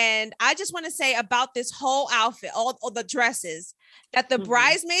 And I just want to say about this whole outfit, all the dresses, that the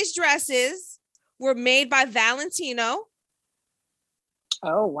bridesmaids' dresses were made by Valentino.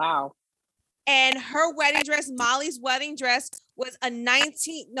 Oh, wow. And her wedding dress, Molly's wedding dress, was a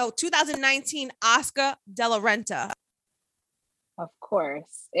 2019 Oscar de la Renta. Of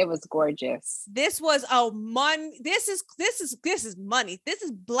course, it was gorgeous. This was this is money. This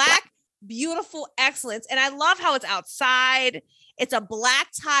is Black beautiful excellence. And I love how it's outside. It's a black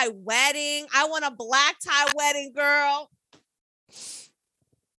tie wedding. I want a black tie wedding, girl.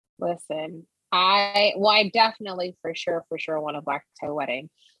 Listen, I definitely for sure want a black tie wedding.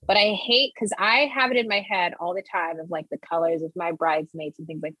 But I hate, because I have it in my head all the time of like the colors of my bridesmaids and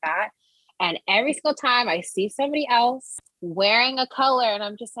things like that. And every single time I see somebody else wearing a color and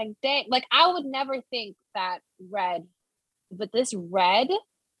I'm just like, dang, like I would never think that red, but this red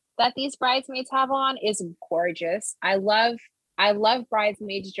that these bridesmaids have on is gorgeous. I love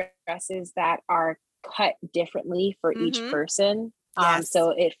bridesmaids dresses that are cut differently for each person. Yes.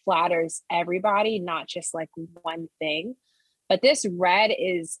 So it flatters everybody, not just like one thing. But this red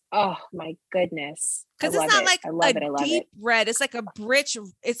is, oh my goodness. Because it's not like a deep red. It's like a rich.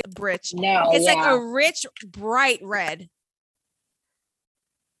 It's a rich. No, it's like a rich, bright red.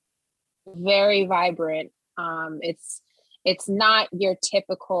 Very vibrant. It's not your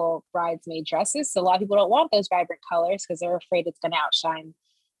typical bridesmaid dresses. So a lot of people don't want those vibrant colors because they're afraid it's going to outshine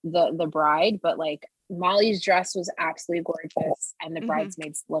the bride. But like Molly's dress was absolutely gorgeous, and the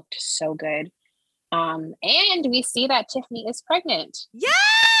bridesmaids looked so good. And we see that Tiffany is pregnant. Yes,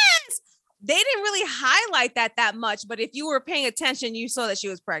 they didn't really highlight that much, but if you were paying attention, you saw that she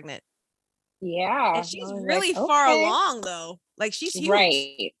was pregnant. Yeah, and she's really far along though. Like she's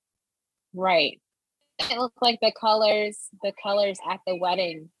huge. Right. It looked like the colors at the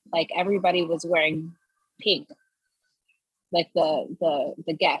wedding, like everybody was wearing pink, like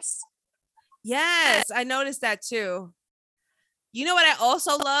the guests. Yes, I noticed that too. You know what I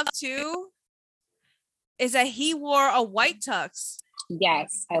also love too? Is that he wore a white tux.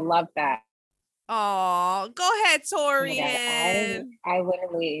 Yes, I love that. Oh, go ahead, Torian. I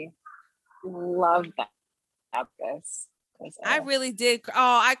literally love that. I really did. Oh,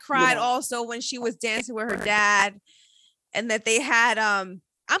 I cried also when she was dancing with her dad, and that they had I'm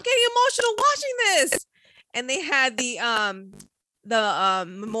getting emotional watching this. And they had the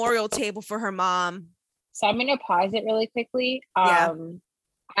memorial table for her mom. So I'm gonna pause it really quickly.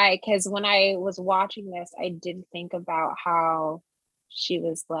 Because when I was watching this, I did think about how she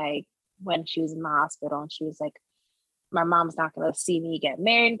was like when she was in the hospital, and she was like, my mom's not going to see me get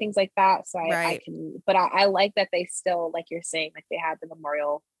married and things like that. So I can, but I like that they still, like you're saying, like they have the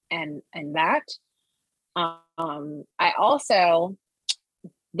memorial and that. I also,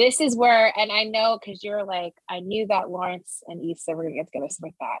 this is where, and I know, cause you're like, I knew that Lawrence and Issa were gonna get together,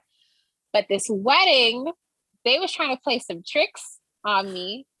 something like that. But this wedding, they was trying to play some tricks on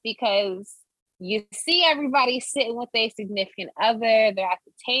me, because you see everybody sitting with their significant other, they're at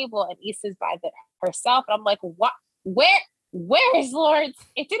the table, and Issa's by herself. And I'm like, what? Where is Lawrence?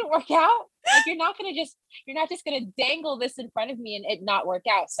 It didn't work out. Like you're not just gonna dangle this in front of me and it not work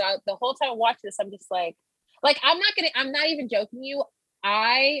out. So the whole time watching this, I'm just like I'm not even joking you.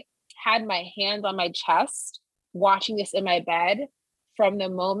 I had my hands on my chest watching this in my bed from the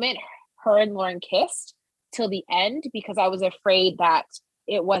moment her and Lauren kissed till the end, because I was afraid that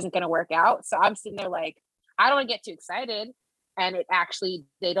it wasn't going to work out. So I'm sitting there like, I don't want to get too excited. And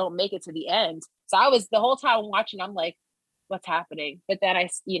they don't make it to the end. So I was the whole time watching, I'm like, what's happening? But then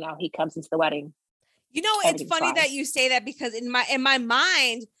he comes into the wedding. You know, it's funny that you say that, because in my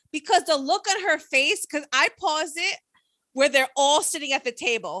mind, because the look on her face, because I paused it where they're all sitting at the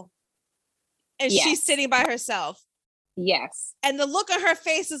table and she's sitting by herself. Yes. And the look on her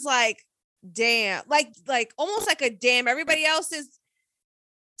face is like, damn, like almost like a damn, everybody else is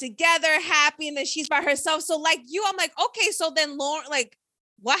together, happy, and then she's by herself. So like you, I'm like, okay, so then Lauren, like,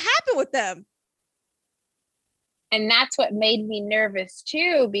 what happened with them? And that's what made me nervous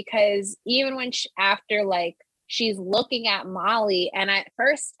too, because even when after like she's looking at Molly, and at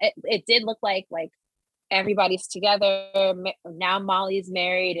first it did look like everybody's together. Now Molly's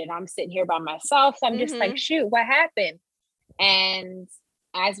married and I'm sitting here by myself. So I'm just like, shoot, what happened? And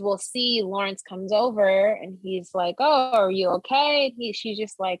as we'll see, Lawrence comes over and he's like, oh, are you okay? She's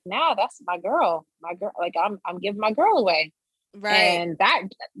just like, nah, that's my girl. Like I'm giving my girl away. Right. And that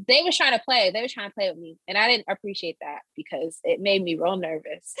they were trying to play with me. And I didn't appreciate that, because it made me real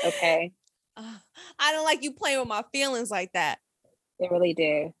nervous. Okay. I don't like you playing with my feelings like that. It really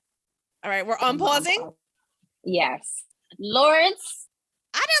did. All right, we're unpausing. Yes. Lawrence.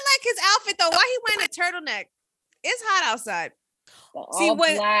 I didn't like his outfit though. Why he wearing a turtleneck? It's hot outside. All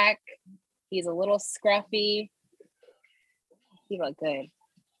black. He's a little scruffy. He looked good.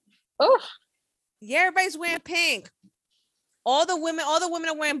 Oof. Yeah, everybody's wearing pink. All the women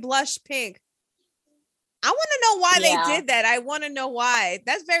are wearing blush pink. I want to know why Yeah. they did that. I want to know why.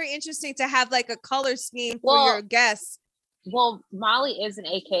 That's very interesting to have like a color scheme for Well- your guests. Well, Molly is an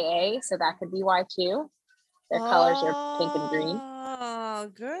AKA, so that could be why too. Their colors are pink and green.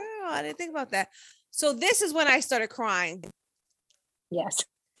 Oh, girl, I didn't think about that. So this is when I started crying. Yes.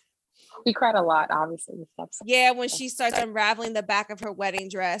 We cried a lot, obviously. This episode. Yeah, when she starts unraveling the back of her wedding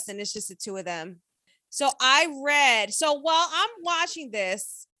dress and it's just the two of them. So while I'm watching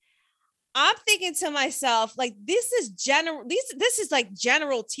this, I'm thinking to myself, like, this is like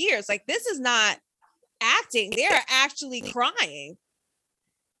general tears. Like, this is not acting. They're actually crying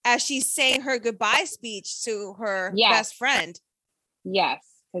as she's saying her goodbye speech to her best friend. Yes,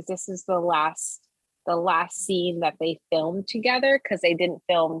 because this is the last scene that they filmed together, because they didn't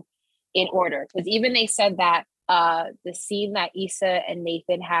film in order. Because even they said that the scene that Issa and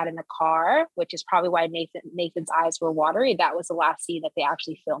Nathan had in the car, which is probably why Nathan's eyes were watery, that was the last scene that they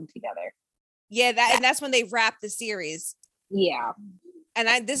actually filmed together. Yeah, and that's when they wrapped the series. Yeah.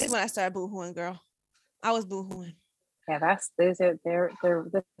 And this is when I started boohooing, girl. I was boohooing. Yeah, this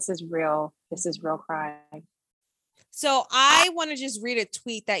is real. This is real crying. So I want to just read a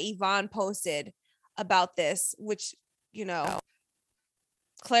tweet that Yvonne posted about this, which,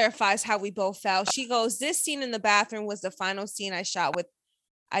 clarifies how we both felt. She goes, "This scene in the bathroom was the final scene I shot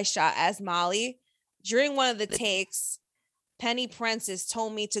as Molly. During one of the takes, Penny Prentice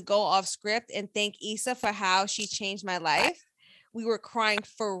told me to go off script and thank Issa for how she changed my life. We were crying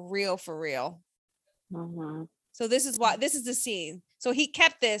for real, for real." Mm-hmm. So this is the scene. So he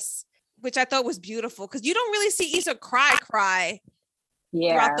kept this, which I thought was beautiful, because you don't really see Issa cry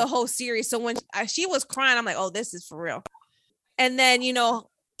throughout the whole series. So when she was crying, I'm like, oh, this is for real. And then,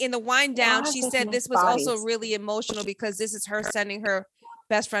 in the wind down, she said this was also really emotional because this is her sending her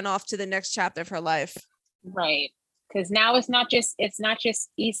best friend off to the next chapter of her life. Right. Because now it's not just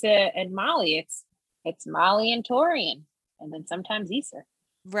Issa and Molly. It's Molly and Torian, and then sometimes Issa.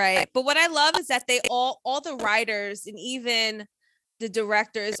 Right. But what I love is that they all the writers and even the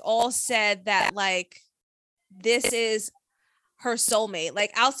directors all said that, like, this is her soulmate.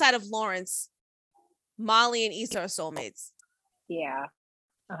 Like, outside of Lawrence, Molly and Issa are soulmates. Yeah,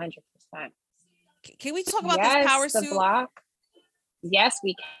 100%. Can we talk about this power suit? Block. Yes,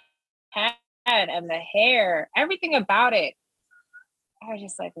 we can. And the hair, everything about it. I was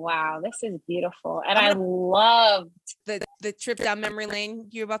just like, wow, this is beautiful. And I loved the trip down memory lane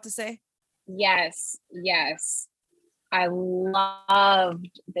you're about to say. Yes. I loved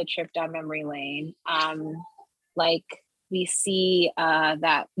the trip down memory lane. Like, we see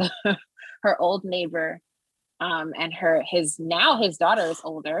that her old neighbor, and his daughter is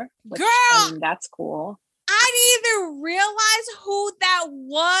older. Which, girl, I mean, that's cool. I didn't even realize who that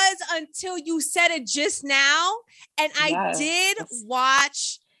was until you said it just now. And I did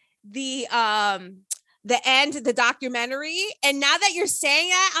watch the end, the documentary. And now that you're saying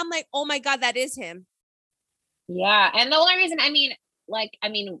that, I'm like, oh my God, that is him. Yeah. And the only reason,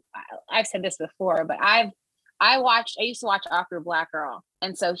 I've said this before, but I used to watch Awkward Black Girl.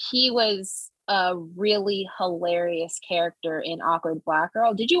 And so he was a really hilarious character in Awkward Black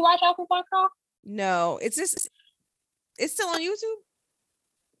Girl. Did you watch Awkward Black Girl? No, it's still on YouTube.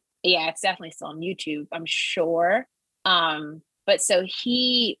 Yeah, it's definitely still on YouTube, I'm sure. But so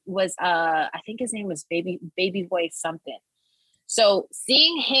he was, I think his name was Baby Boy something. So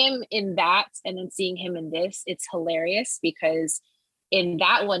seeing him in that and then seeing him in this, it's hilarious, because in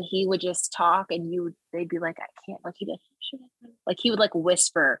that one he would just talk and they'd be like, I can't, like, he would like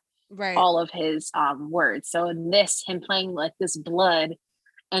whisper all of his words. So in this, him playing like this blood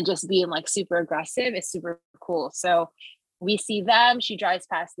and just being like super aggressive is super cool. So we see them. She drives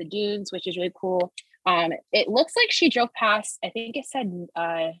past the dunes, which is really cool. It looks like she drove past, I think it said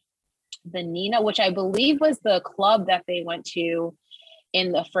the Nina, which I believe was the club that they went to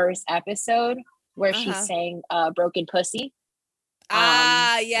in the first episode where she sang Broken Pussy.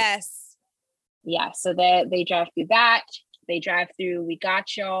 Yes. Yeah, so they drive through that. They drive through We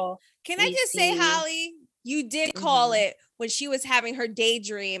Got Y'all. Can I just say, Holly, you did call it when she was having her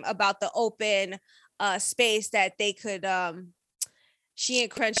daydream about the open space that they could, she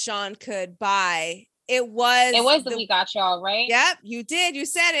and Crenshaw could buy. It was the We Got Y'all, right? Yep, you did. You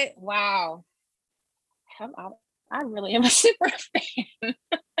said it. Wow. I really am a super fan.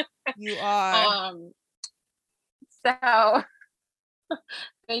 You are. So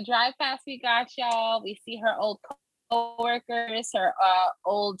they drive past We Got Y'all. We see her old coworkers, her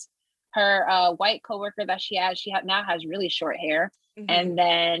white coworker that she now has really short hair. Mm-hmm. And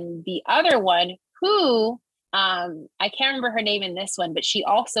then the other one who I can't remember her name in this one, but she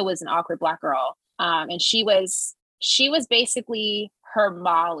also was an Awkward Black Girl. And she was basically her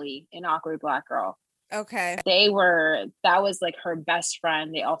Molly in Awkward Black Girl. Okay. That was like her best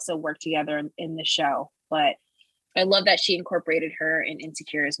friend. They also worked together in the show, but I love that she incorporated her in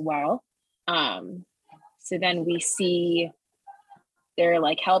Insecure as well. So then we see they're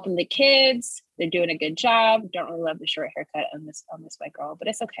like helping the kids. They're doing a good job. Don't really love the short haircut on this white girl, but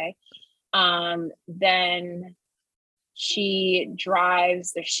it's okay. Then she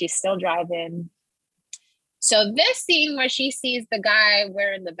drives. She's still driving. So this scene where she sees the guy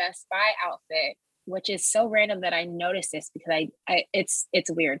wearing the Best Buy outfit, which is so random that I noticed this because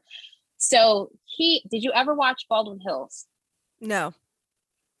it's weird. So did you ever watch Baldwin Hills? No.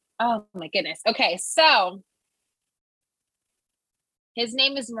 Oh my goodness. Okay, so his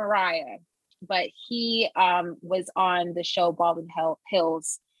name is Mariah, but he was on the show Baldwin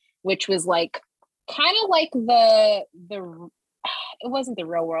Hills, which was like kind of like the it wasn't the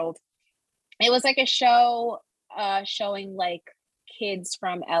Real World. It was like a show showing like kids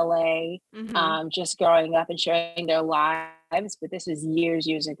from LA just growing up and sharing their lives, but this was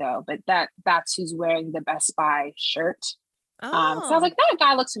years ago. But that's who's wearing the Best Buy shirt. So I was like, that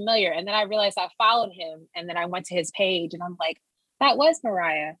guy looks familiar. And then I realized I followed him, and then I went to his page and I'm like, that was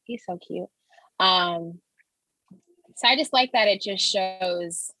Mariah. He's so cute. So I just like that it just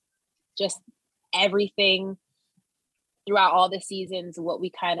shows just everything throughout all the seasons, what we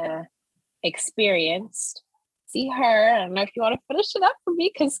kind of experienced. See her. I don't know if you want to finish it up for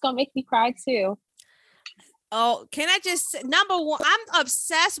me because it's gonna make me cry too. Oh, can I just number one? I'm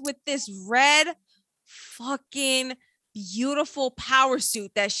obsessed with this red fucking beautiful power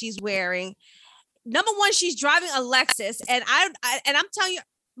suit that she's wearing. Number one, she's driving a Lexus, and I'm telling you,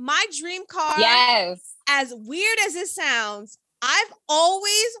 my dream car. Yes. As weird as it sounds, I've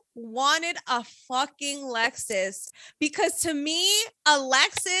always wanted a fucking Lexus because to me, a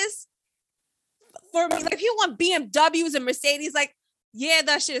Lexus, for me, like if you want BMWs and Mercedes, like, yeah,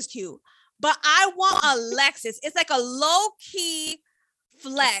 that shit is cute. But I want a Lexus. It's like a low-key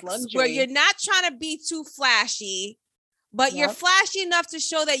flex where you're not trying to be too flashy, but you're flashy enough to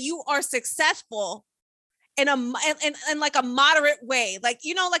show that you are successful in like a moderate way, like,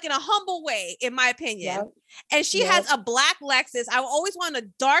 you know, like in a humble way, in my opinion. And she has a black Lexus. I always wanted a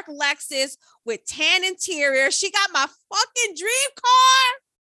dark Lexus with tan interior. She got my fucking dream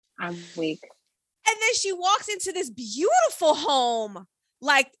car. I'm weak. And then she walks into this beautiful home,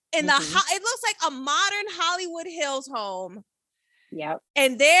 like in the it looks like a modern Hollywood Hills home. Yep.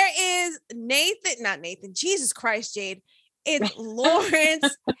 And there is not Nathan, Jesus Christ, Jade. It's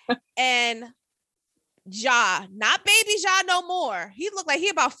Lawrence and Ja, not baby Ja no more. He looked like he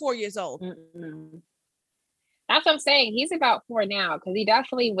about 4 years old. That's what I'm saying. He's about 4 now because he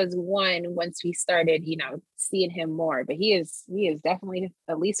definitely was 1 once we started, you know, seeing him more. But he is definitely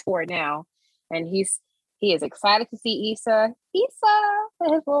at least 4 now, and he is excited to see Issa with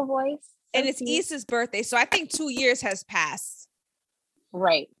his little voice. So and it's cute. Issa's birthday, so I think 2 years has passed.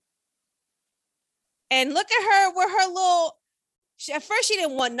 Right. And look at her with her little. At first, she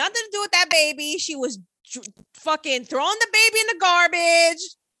didn't want nothing to do with that baby. She was fucking throwing the baby in the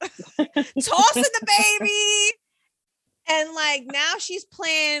garbage, tossing the baby, and like now she's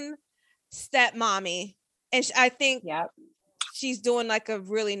playing stepmommy, and I think she's doing like a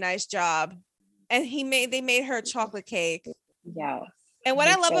really nice job. And they made her a chocolate cake. Yes. And what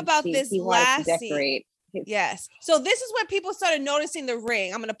I love about this last scene. Yes. So this is when people started noticing the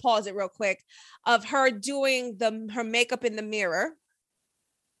ring. I'm going to pause it real quick of her doing her makeup in the mirror,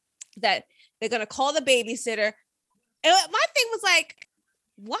 that they're going to call the babysitter. And my thing was like,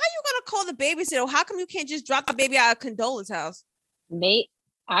 why are you going to call the babysitter? How come you can't just drop the baby out of Condola's house? Mate,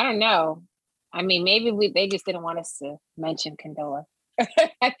 I don't know. I mean, maybe they just didn't want us to mention Condola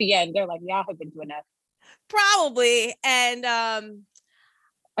at the end. They're like, y'all have been doing that. Probably. And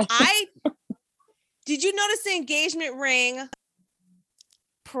did you notice the engagement ring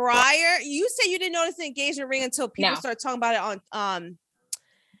prior? You said you didn't notice the engagement ring until people started talking about it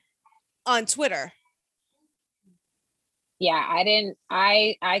on Twitter. Yeah, I didn't.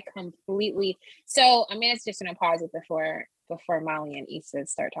 I completely. So I mean, it's just gonna pause it before Molly and Issa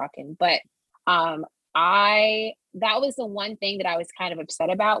start talking. But that was the one thing that I was kind of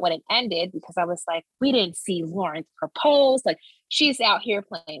upset about when it ended, because I was like, we didn't see Lawrence propose. Like, she's out here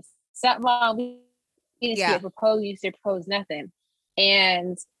playing stepmom. We didn't see her propose. You didn't propose nothing.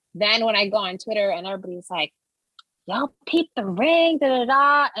 And then when I go on Twitter and everybody's like, y'all peep the ring, da da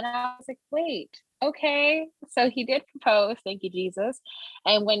da, and I was like, wait, okay. So he did propose. Thank you, Jesus.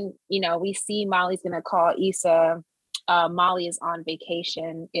 And when we see Molly's gonna call Issa, Molly is on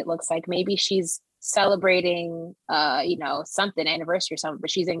vacation. It looks like maybe she's celebrating something, anniversary or something, but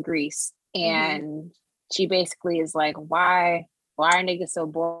she's in Greece. And she basically is like, why are niggas so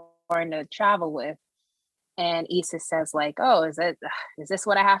boring to travel with? And Issa says like, "Oh, is this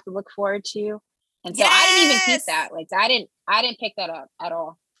what I have to look forward to?" And so I didn't even peep Yes. that. Like I didn't pick that up at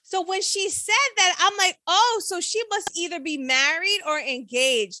all. So when she said that, I'm like, oh, so she must either be married or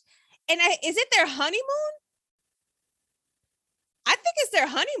engaged. And is it their honeymoon? I think it's their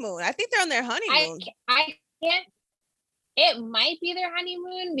honeymoon. I think they're on their honeymoon. I can't. It might be their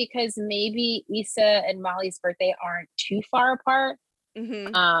honeymoon because maybe Issa and Molly's birthday aren't too far apart.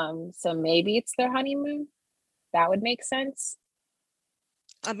 Mm-hmm. So maybe it's their honeymoon. That would make sense.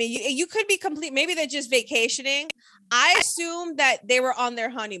 I mean, you could be complete. Maybe they're just vacationing. I assume that they were on their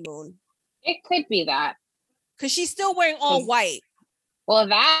honeymoon. It could be that. Because she's still wearing all white. Well,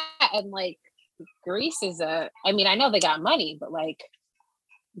 that and like Greece is I mean, I know they got money, but like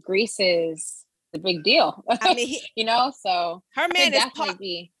Greece is the big deal. I mean, you know, so her man is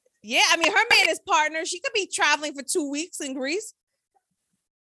yeah, I mean, her man is partner. She could be traveling for 2 weeks in Greece.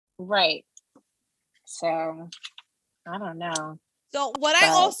 Right. So I don't know. So what I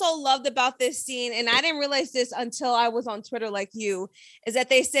also loved about this scene, and I didn't realize this until I was on Twitter like you, is that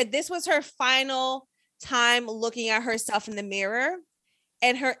they said this was her final time looking at herself in the mirror,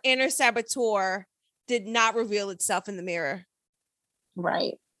 and her inner saboteur did not reveal itself in the mirror.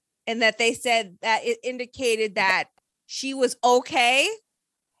 Right. And that they said that it indicated that she was okay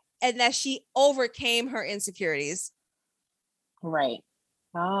and that she overcame her insecurities. Right.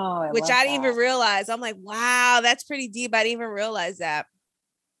 Oh, which I didn't even realize. I'm like, wow, that's pretty deep. I didn't even realize that.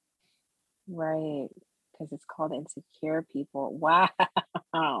 Right. Because it's called Insecure People. Wow.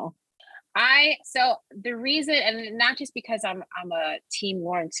 So the reason, and not just because I'm a Team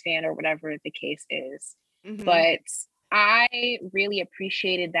Lawrence fan or whatever the case is, but I really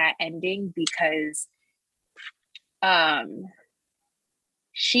appreciated that ending because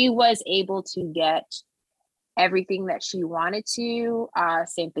she was able to get everything that she wanted to.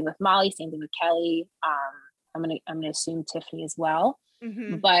 Same thing with Molly, same thing with Kelly. I'm gonna assume Tiffany as well.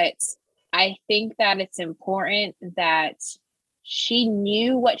 But I think that it's important that she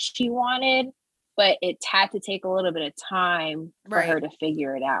knew what she wanted, but it had to take a little bit of time for her to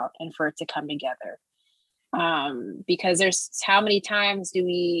figure it out and for it to come together. Because there's how many times do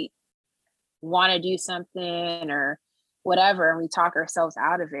we want to do something or whatever, and we talk ourselves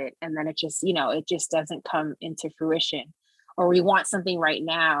out of it, and then it just, it just doesn't come into fruition, or we want something right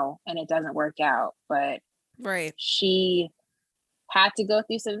now and it doesn't work out. But she had to go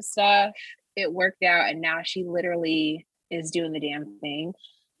through some stuff. It worked out, and now she literally is doing the damn thing,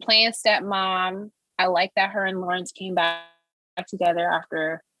 playing stepmom. I like that her and Lawrence came back together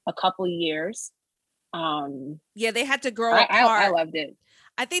after a couple years. Yeah, they had to grow apart. I loved it.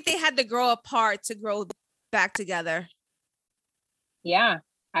 I think they had to grow apart to grow back together. Yeah,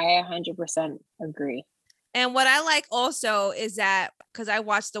 I 100% agree. And what I like also is that, because I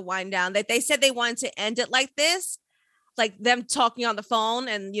watched the wind down, that they said they wanted to end it like this, like them talking on the phone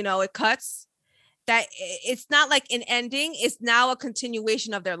and, it cuts, that it's not like an ending. It's now a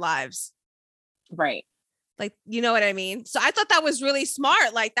continuation of their lives. Right. Like, you know what I mean? So I thought that was really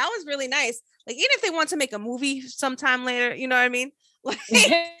smart. Like, that was really nice. Like, even if they want to make a movie sometime later, you know what I mean? Like,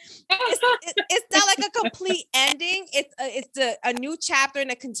 it's not like a complete ending. It's a new chapter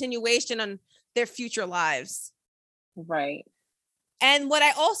and a continuation on their future lives. Right. And what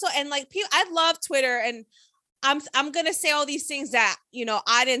I also, and like, people, I love Twitter, and I'm gonna say all these things that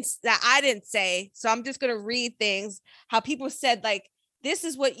I didn't say. So I'm just gonna read things how people said, like, this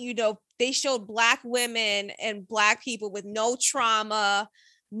is what they showed Black women and Black people with no trauma,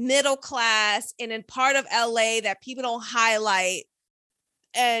 middle class, and in part of LA that people don't highlight.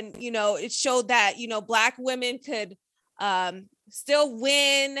 And it showed that Black women could still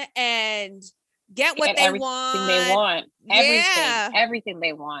win and get what they want. Everything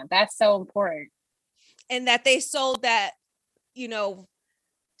they want. That's so important. And that they sold that,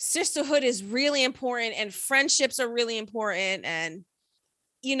 sisterhood is really important and friendships are really important. And,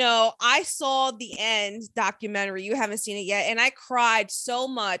 I saw the End documentary. You haven't seen it yet. And I cried so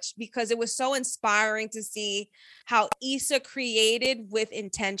much because it was so inspiring to see how Issa created with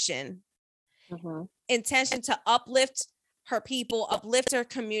intention. Intention to uplift her people, uplift her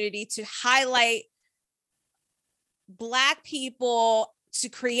community, to highlight Black people, to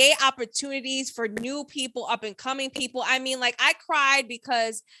create opportunities for new people, up and coming people. I mean, like, I cried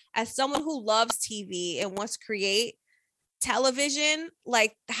because as someone who loves TV and wants to create television,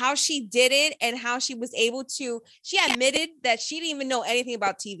 like how she did it and how she was able to, she admitted that she didn't even know anything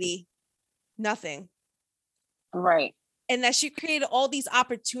about TV. Nothing. Right. And that she created all these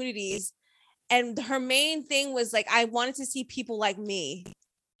opportunities. And her main thing was like, I wanted to see people like me.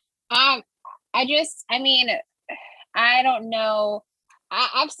 I don't know.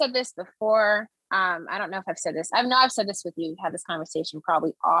 I've said this before. I don't know if I've said this. I know I've said this with you. We've had this conversation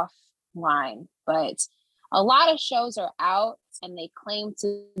probably offline, but a lot of shows are out and they claim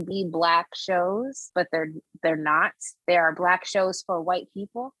to be Black shows, but they're not. They are Black shows for white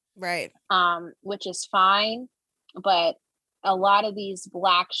people, Right. which is fine. But a lot of these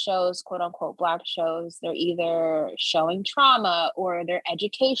Black shows, quote unquote Black shows, they're either showing trauma or they're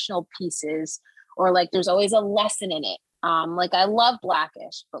educational pieces, or like there's always a lesson in it. Like I love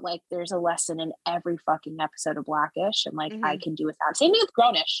Blackish, but like there's a lesson in every fucking episode of Blackish, and like I can do without. Same thing with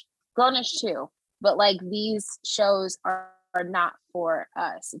Grownish too. But like these shows are not for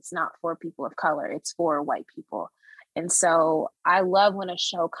us. It's not for people of color. It's for white people. And so I love when a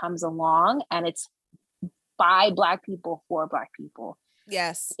show comes along and it's by Black people for Black people.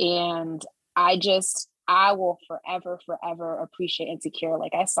 Yes. And I will forever appreciate Insecure.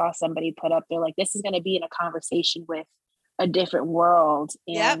 Like I saw somebody put up there, like, this is going to be in a conversation with A Different World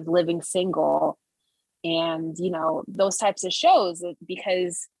and Living Single. And, you know, those types of shows,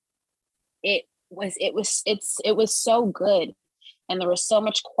 because it was so good and there was so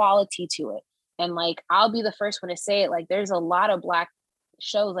much quality to it. And like, I'll be the first one to say it, like, there's a lot of Black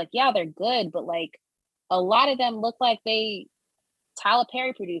shows, like, yeah, they're good, but like a lot of them look like Tyler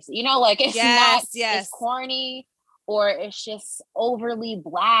Perry produced it, you know, like it's it's corny or it's just overly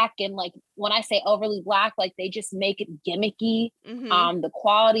Black. And like, when I say overly Black, like they just make it gimmicky. The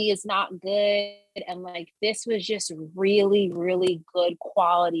quality is not good. And like, this was just really, really good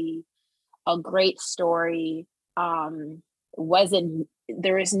quality, a great story.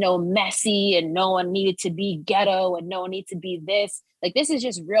 There is no messy and no one needed to be ghetto and no one needed to be this. Like, this is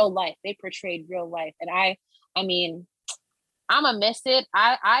just real life. They portrayed real life. And I mean, I'm gonna miss it.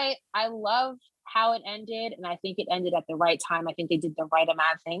 I love how it ended, and I think it ended at the right time. I think they did the right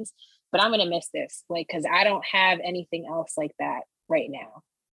amount of things, but I'm gonna miss this, like, because I don't have anything else like that right now.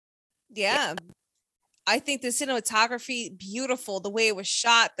 Yeah. I think the cinematography, beautiful, the way it was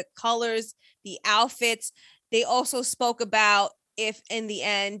shot, the colors, the outfits. They also spoke about, if in the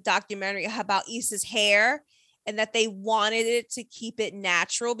end, documentary about Issa's hair, and that they wanted it to keep it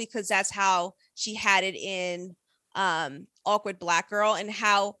natural because that's how she had it in Awkward Black Girl, and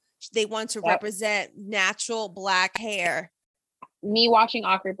how they want to represent natural Black hair. Me watching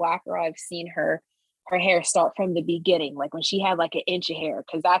Awkward Black Girl, I've seen her hair start from the beginning, like when she had like an inch of hair,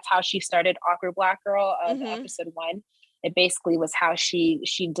 because that's how she started Awkward Black Girl of episode 1. It basically was how she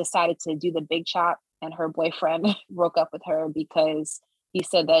decided to do the big chop, and her boyfriend broke up with her because he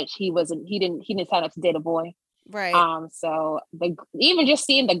said that he didn't sign up to date a boy. Right. So even just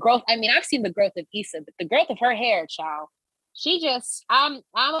seeing the growth, I mean, I've seen the growth of Issa, but the growth of her hair, child, I'm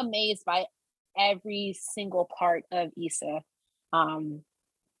amazed by every single part of Issa.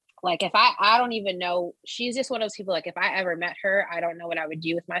 Like if I don't even know, she's just one of those people, like if I ever met her, I don't know what I would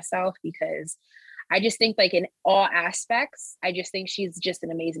do with myself, because I just think like in all aspects, I just think she's just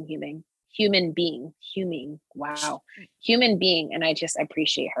an amazing human being. And I just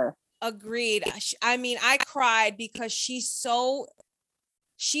appreciate her. Agreed. I mean, I cried because she's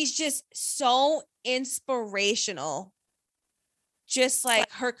just so inspirational. Just like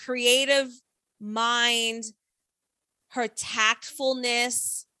her creative mind, her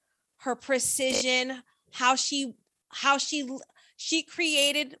tactfulness, her precision, how she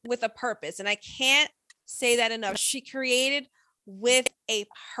created with a purpose. And I can't say that enough. She created with a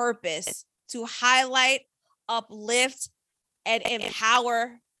purpose to highlight, uplift, and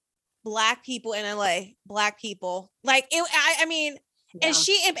empower Black people in LA, Black people. Like it, I mean, and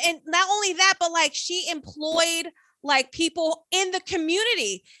not only that, but like she employed like people in the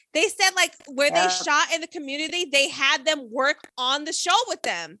community. They said like where they shot in the community, they had them work on the show with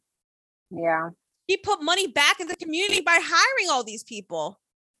them. Yeah. He put money back in the community by hiring all these people.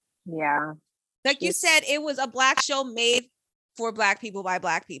 Yeah. Like you said, it was a Black show made for Black people by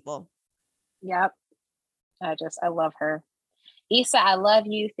Black people. Yep. I love her. Issa, I love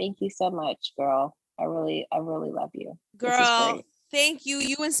you. Thank you so much, girl. I really love you. Girl, thank you.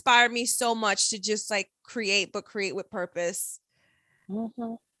 You inspired me so much to just like create, but create with purpose.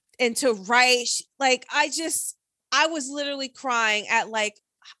 And to write, like I was literally crying at like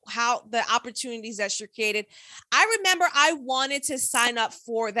how the opportunities that she created. I remember I wanted to sign up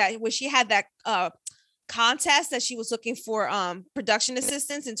for that when she had that contest that she was looking for production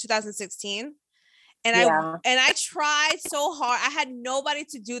assistants in 2016. And I tried so hard. I had nobody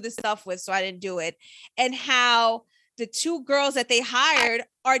to do the stuff with, so I didn't do it. And how the 2 girls that they hired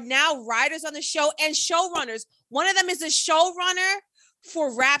are now writers on the show and showrunners. One of them is a showrunner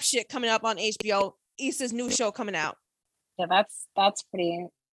for Rap Shit coming up on HBO. Issa's new show coming out. Yeah, that's pretty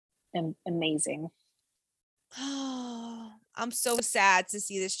amazing. I'm so sad to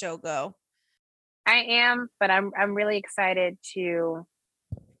see this show go. I am, but I'm really excited to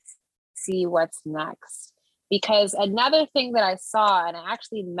see what's next. Because another thing that I saw, and I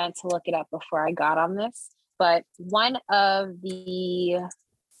actually meant to look it up before I got on this, but one of the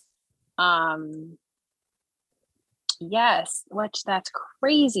yes, which that's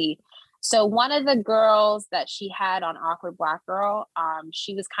crazy. So one of the girls that she had on Awkward Black Girl,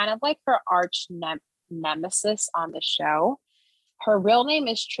 she was kind of like her arch nemesis on the show. Her real name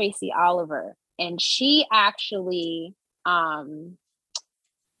is Tracy Oliver, and she actually, you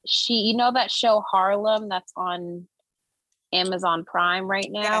know that show Harlem that's on Amazon Prime right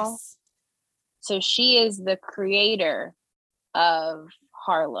now? Yes. So she is the creator of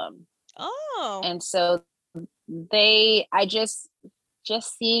Harlem. Oh. And so I just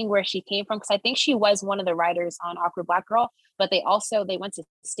seeing where she came from, because I think she was one of the writers on Awkward Black Girl, but they went to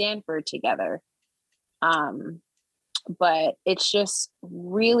Stanford together. But it's just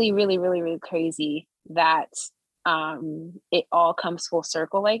really, really, really, really crazy that it all comes full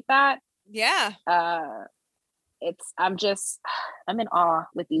circle like that. Yeah. I'm in awe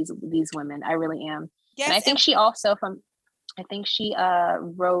with these women. I really am. Yes, and I think she also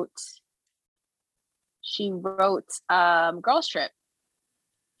wrote Girls Trip.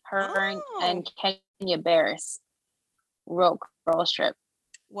 Her and Kenya Barris wrote Girls Trip.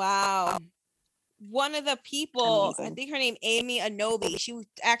 Wow. One of the people, Amazing. I think her name Amy Anobi, she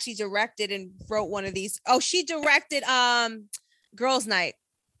actually directed and wrote one of these. Oh, she directed Girls Night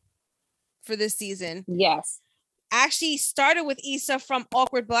for this season. Yes. Actually started with Issa from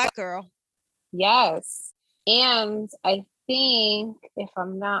Awkward Black Girl. Yes. And I think, if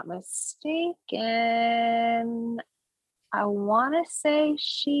I'm not mistaken, I want to say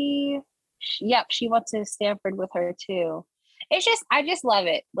she went to Stanford with her too. I just love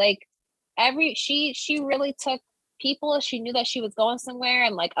it. Like she really took people. She knew that she was going somewhere,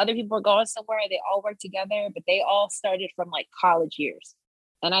 and like other people were going somewhere. They all worked together, but they all started from like college years.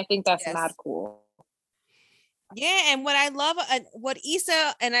 And I think that's mad cool. Yeah, and what I love, what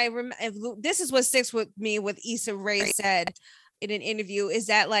Issa, and I remember, this is what sticks with me, what Issa Rae said in an interview, is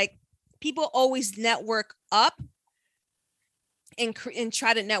that like people always network up and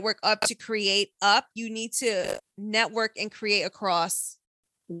try to network up to create up. You need to network and create across.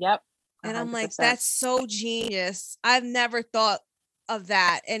 Yep. 100%. And I'm like, that's so genius. I've never thought of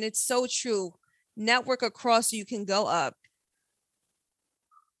that. And it's so true. Network across so you can go up.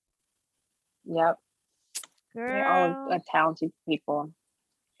 Yep. Girl. They're all talented people.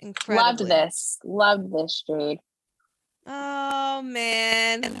 Incredible. Loved this, Jade. Oh,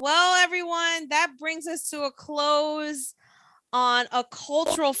 man. Well, everyone, that brings us to a close on a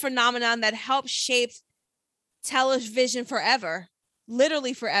cultural phenomenon that helped shape television forever.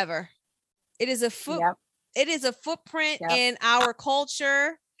 Literally forever. It is a footprint in our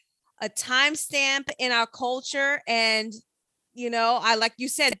culture, a timestamp in our culture. And, you know, like you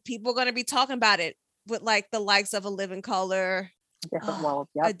said, people are going to be talking about it with like the likes of A Living Color.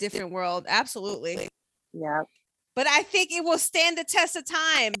 A different world. Absolutely. Yeah. But I think it will stand the test of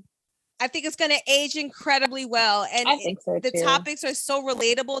time. I think it's going to age incredibly well. And I think so the topics are so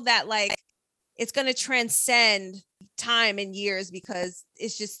relatable that like it's going to transcend time and years because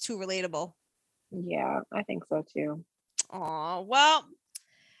it's just too relatable. Yeah, I think so too. Oh, well,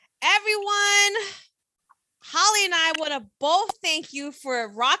 everyone, Holly and I want to both thank you for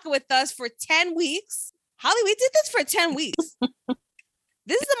rocking with us for 10 weeks. Holly, we did this for 10 weeks.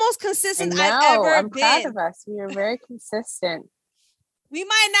 This is the most consistent I've ever I'm been. proud of us. We are very consistent. We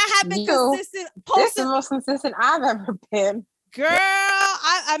might not have been consistent. This is the most consistent I've ever been. Girl,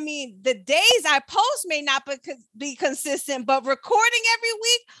 I mean, the days I post may not be consistent, but recording every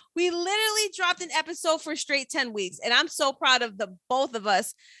week, we literally dropped an episode for straight 10 weeks. And I'm so proud of the both of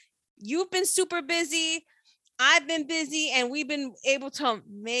us. You've been super busy. I've been busy, and we've been able to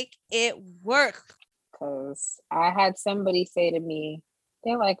make it work. Because I had somebody say to me,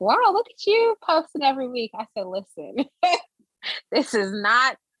 they're like, wow, look at you posting every week. I said, listen, this is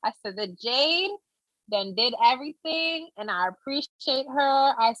not, I said, the Jade then did everything, and I appreciate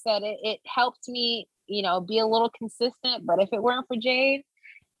her. I said it helped me, you know, be a little consistent. But if it weren't for Jade,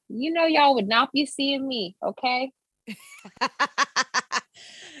 you know, y'all would not be seeing me. Okay.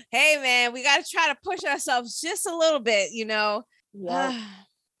 Hey man, we got to try to push ourselves just a little bit, you know. Yeah.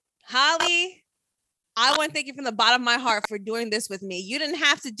 Holly, I want to thank you from the bottom of my heart for doing this with me. You didn't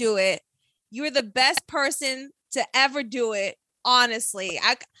have to do it. You were the best person to ever do it. Honestly,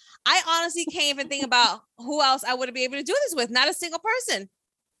 I honestly can't even think about who else I would be able to do this with. Not a single person.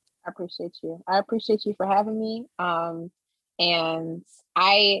 I appreciate you. I appreciate you for having me. And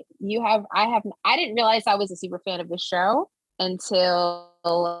I didn't realize I was a super fan of the show until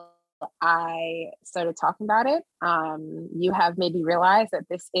I started talking about it. You have made me realize that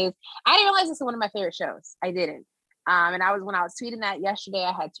I didn't realize this is one of my favorite shows. I didn't. And when I was tweeting that yesterday,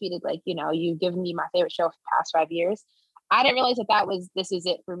 I had tweeted like, you've given me my favorite show for the past 5 years. I didn't realize this is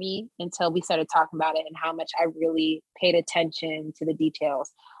it for me until we started talking about it and how much I really paid attention to the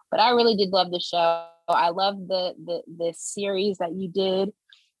details. But I really did love the show. I love the series that you did.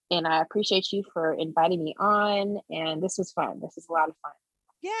 And I appreciate you for inviting me on. And this was fun. This was a lot of fun.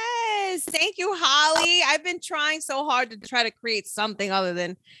 Yes. Thank you, Holly. I've been trying so hard to try to create something other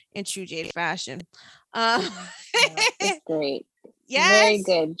than in true Jade fashion. It's great. Yes. Very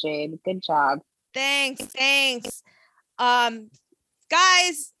good, Jade. Good job. Thanks.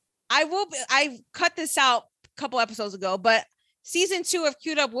 Guys, I cut this out a couple episodes ago, but season 2 of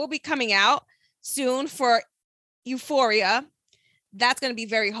Queued Up will be coming out soon for Euphoria. That's going to be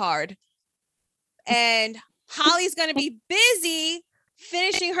very hard. And Holly's going to be busy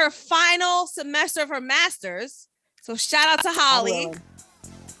finishing her final semester of her master's. So shout out to Holly.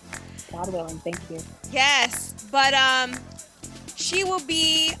 God willing. Thank you. Yes. But she will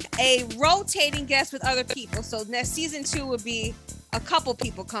be a rotating guest with other people. So next season 2 would be a couple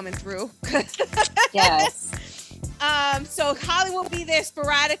people coming through. Yes. So Holly will be there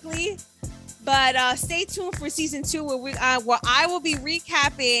sporadically, but stay tuned for season 2 where I will be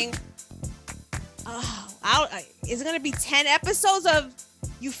recapping. Is it going to be 10 episodes of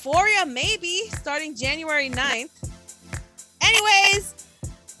Euphoria? Maybe starting January 9th. Anyways,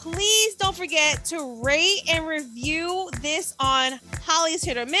 please don't forget to rate and review this on Holly's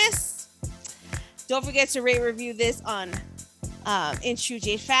Hit or Miss. Don't forget to rate and review this on in true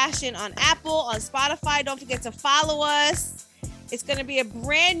Jade fashion on Apple, on Spotify. Don't forget to follow us. It's going to be a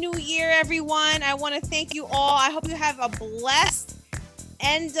brand new year, everyone. I want to thank you all. I hope you have a blessed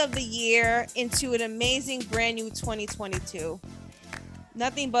end of the year into an amazing brand new 2022.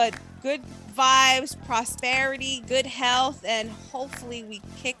 Nothing but good vibes, prosperity, good health, and hopefully we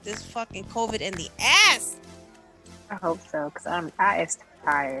kick this fucking COVID in the ass. I hope so, because I'm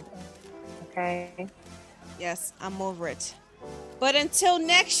tired. Okay? Yes, I'm over it. But until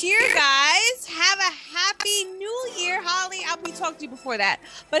next year, guys, have a happy new year. Holly, I'll be talking to you before that.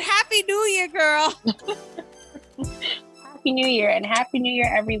 But happy new year, girl. Happy New Year, and Happy New Year,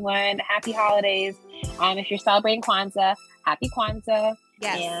 everyone. Happy holidays. If you're celebrating Kwanzaa, happy Kwanzaa.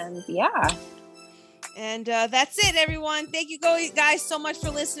 Yes. And yeah. And that's it, everyone. Thank you guys so much for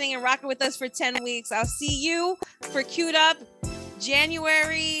listening and rocking with us for 10 weeks. I'll see you for Queued Up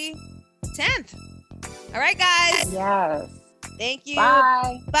January 10th. All right, guys. Yes. Thank you.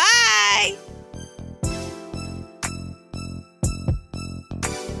 Bye. Bye.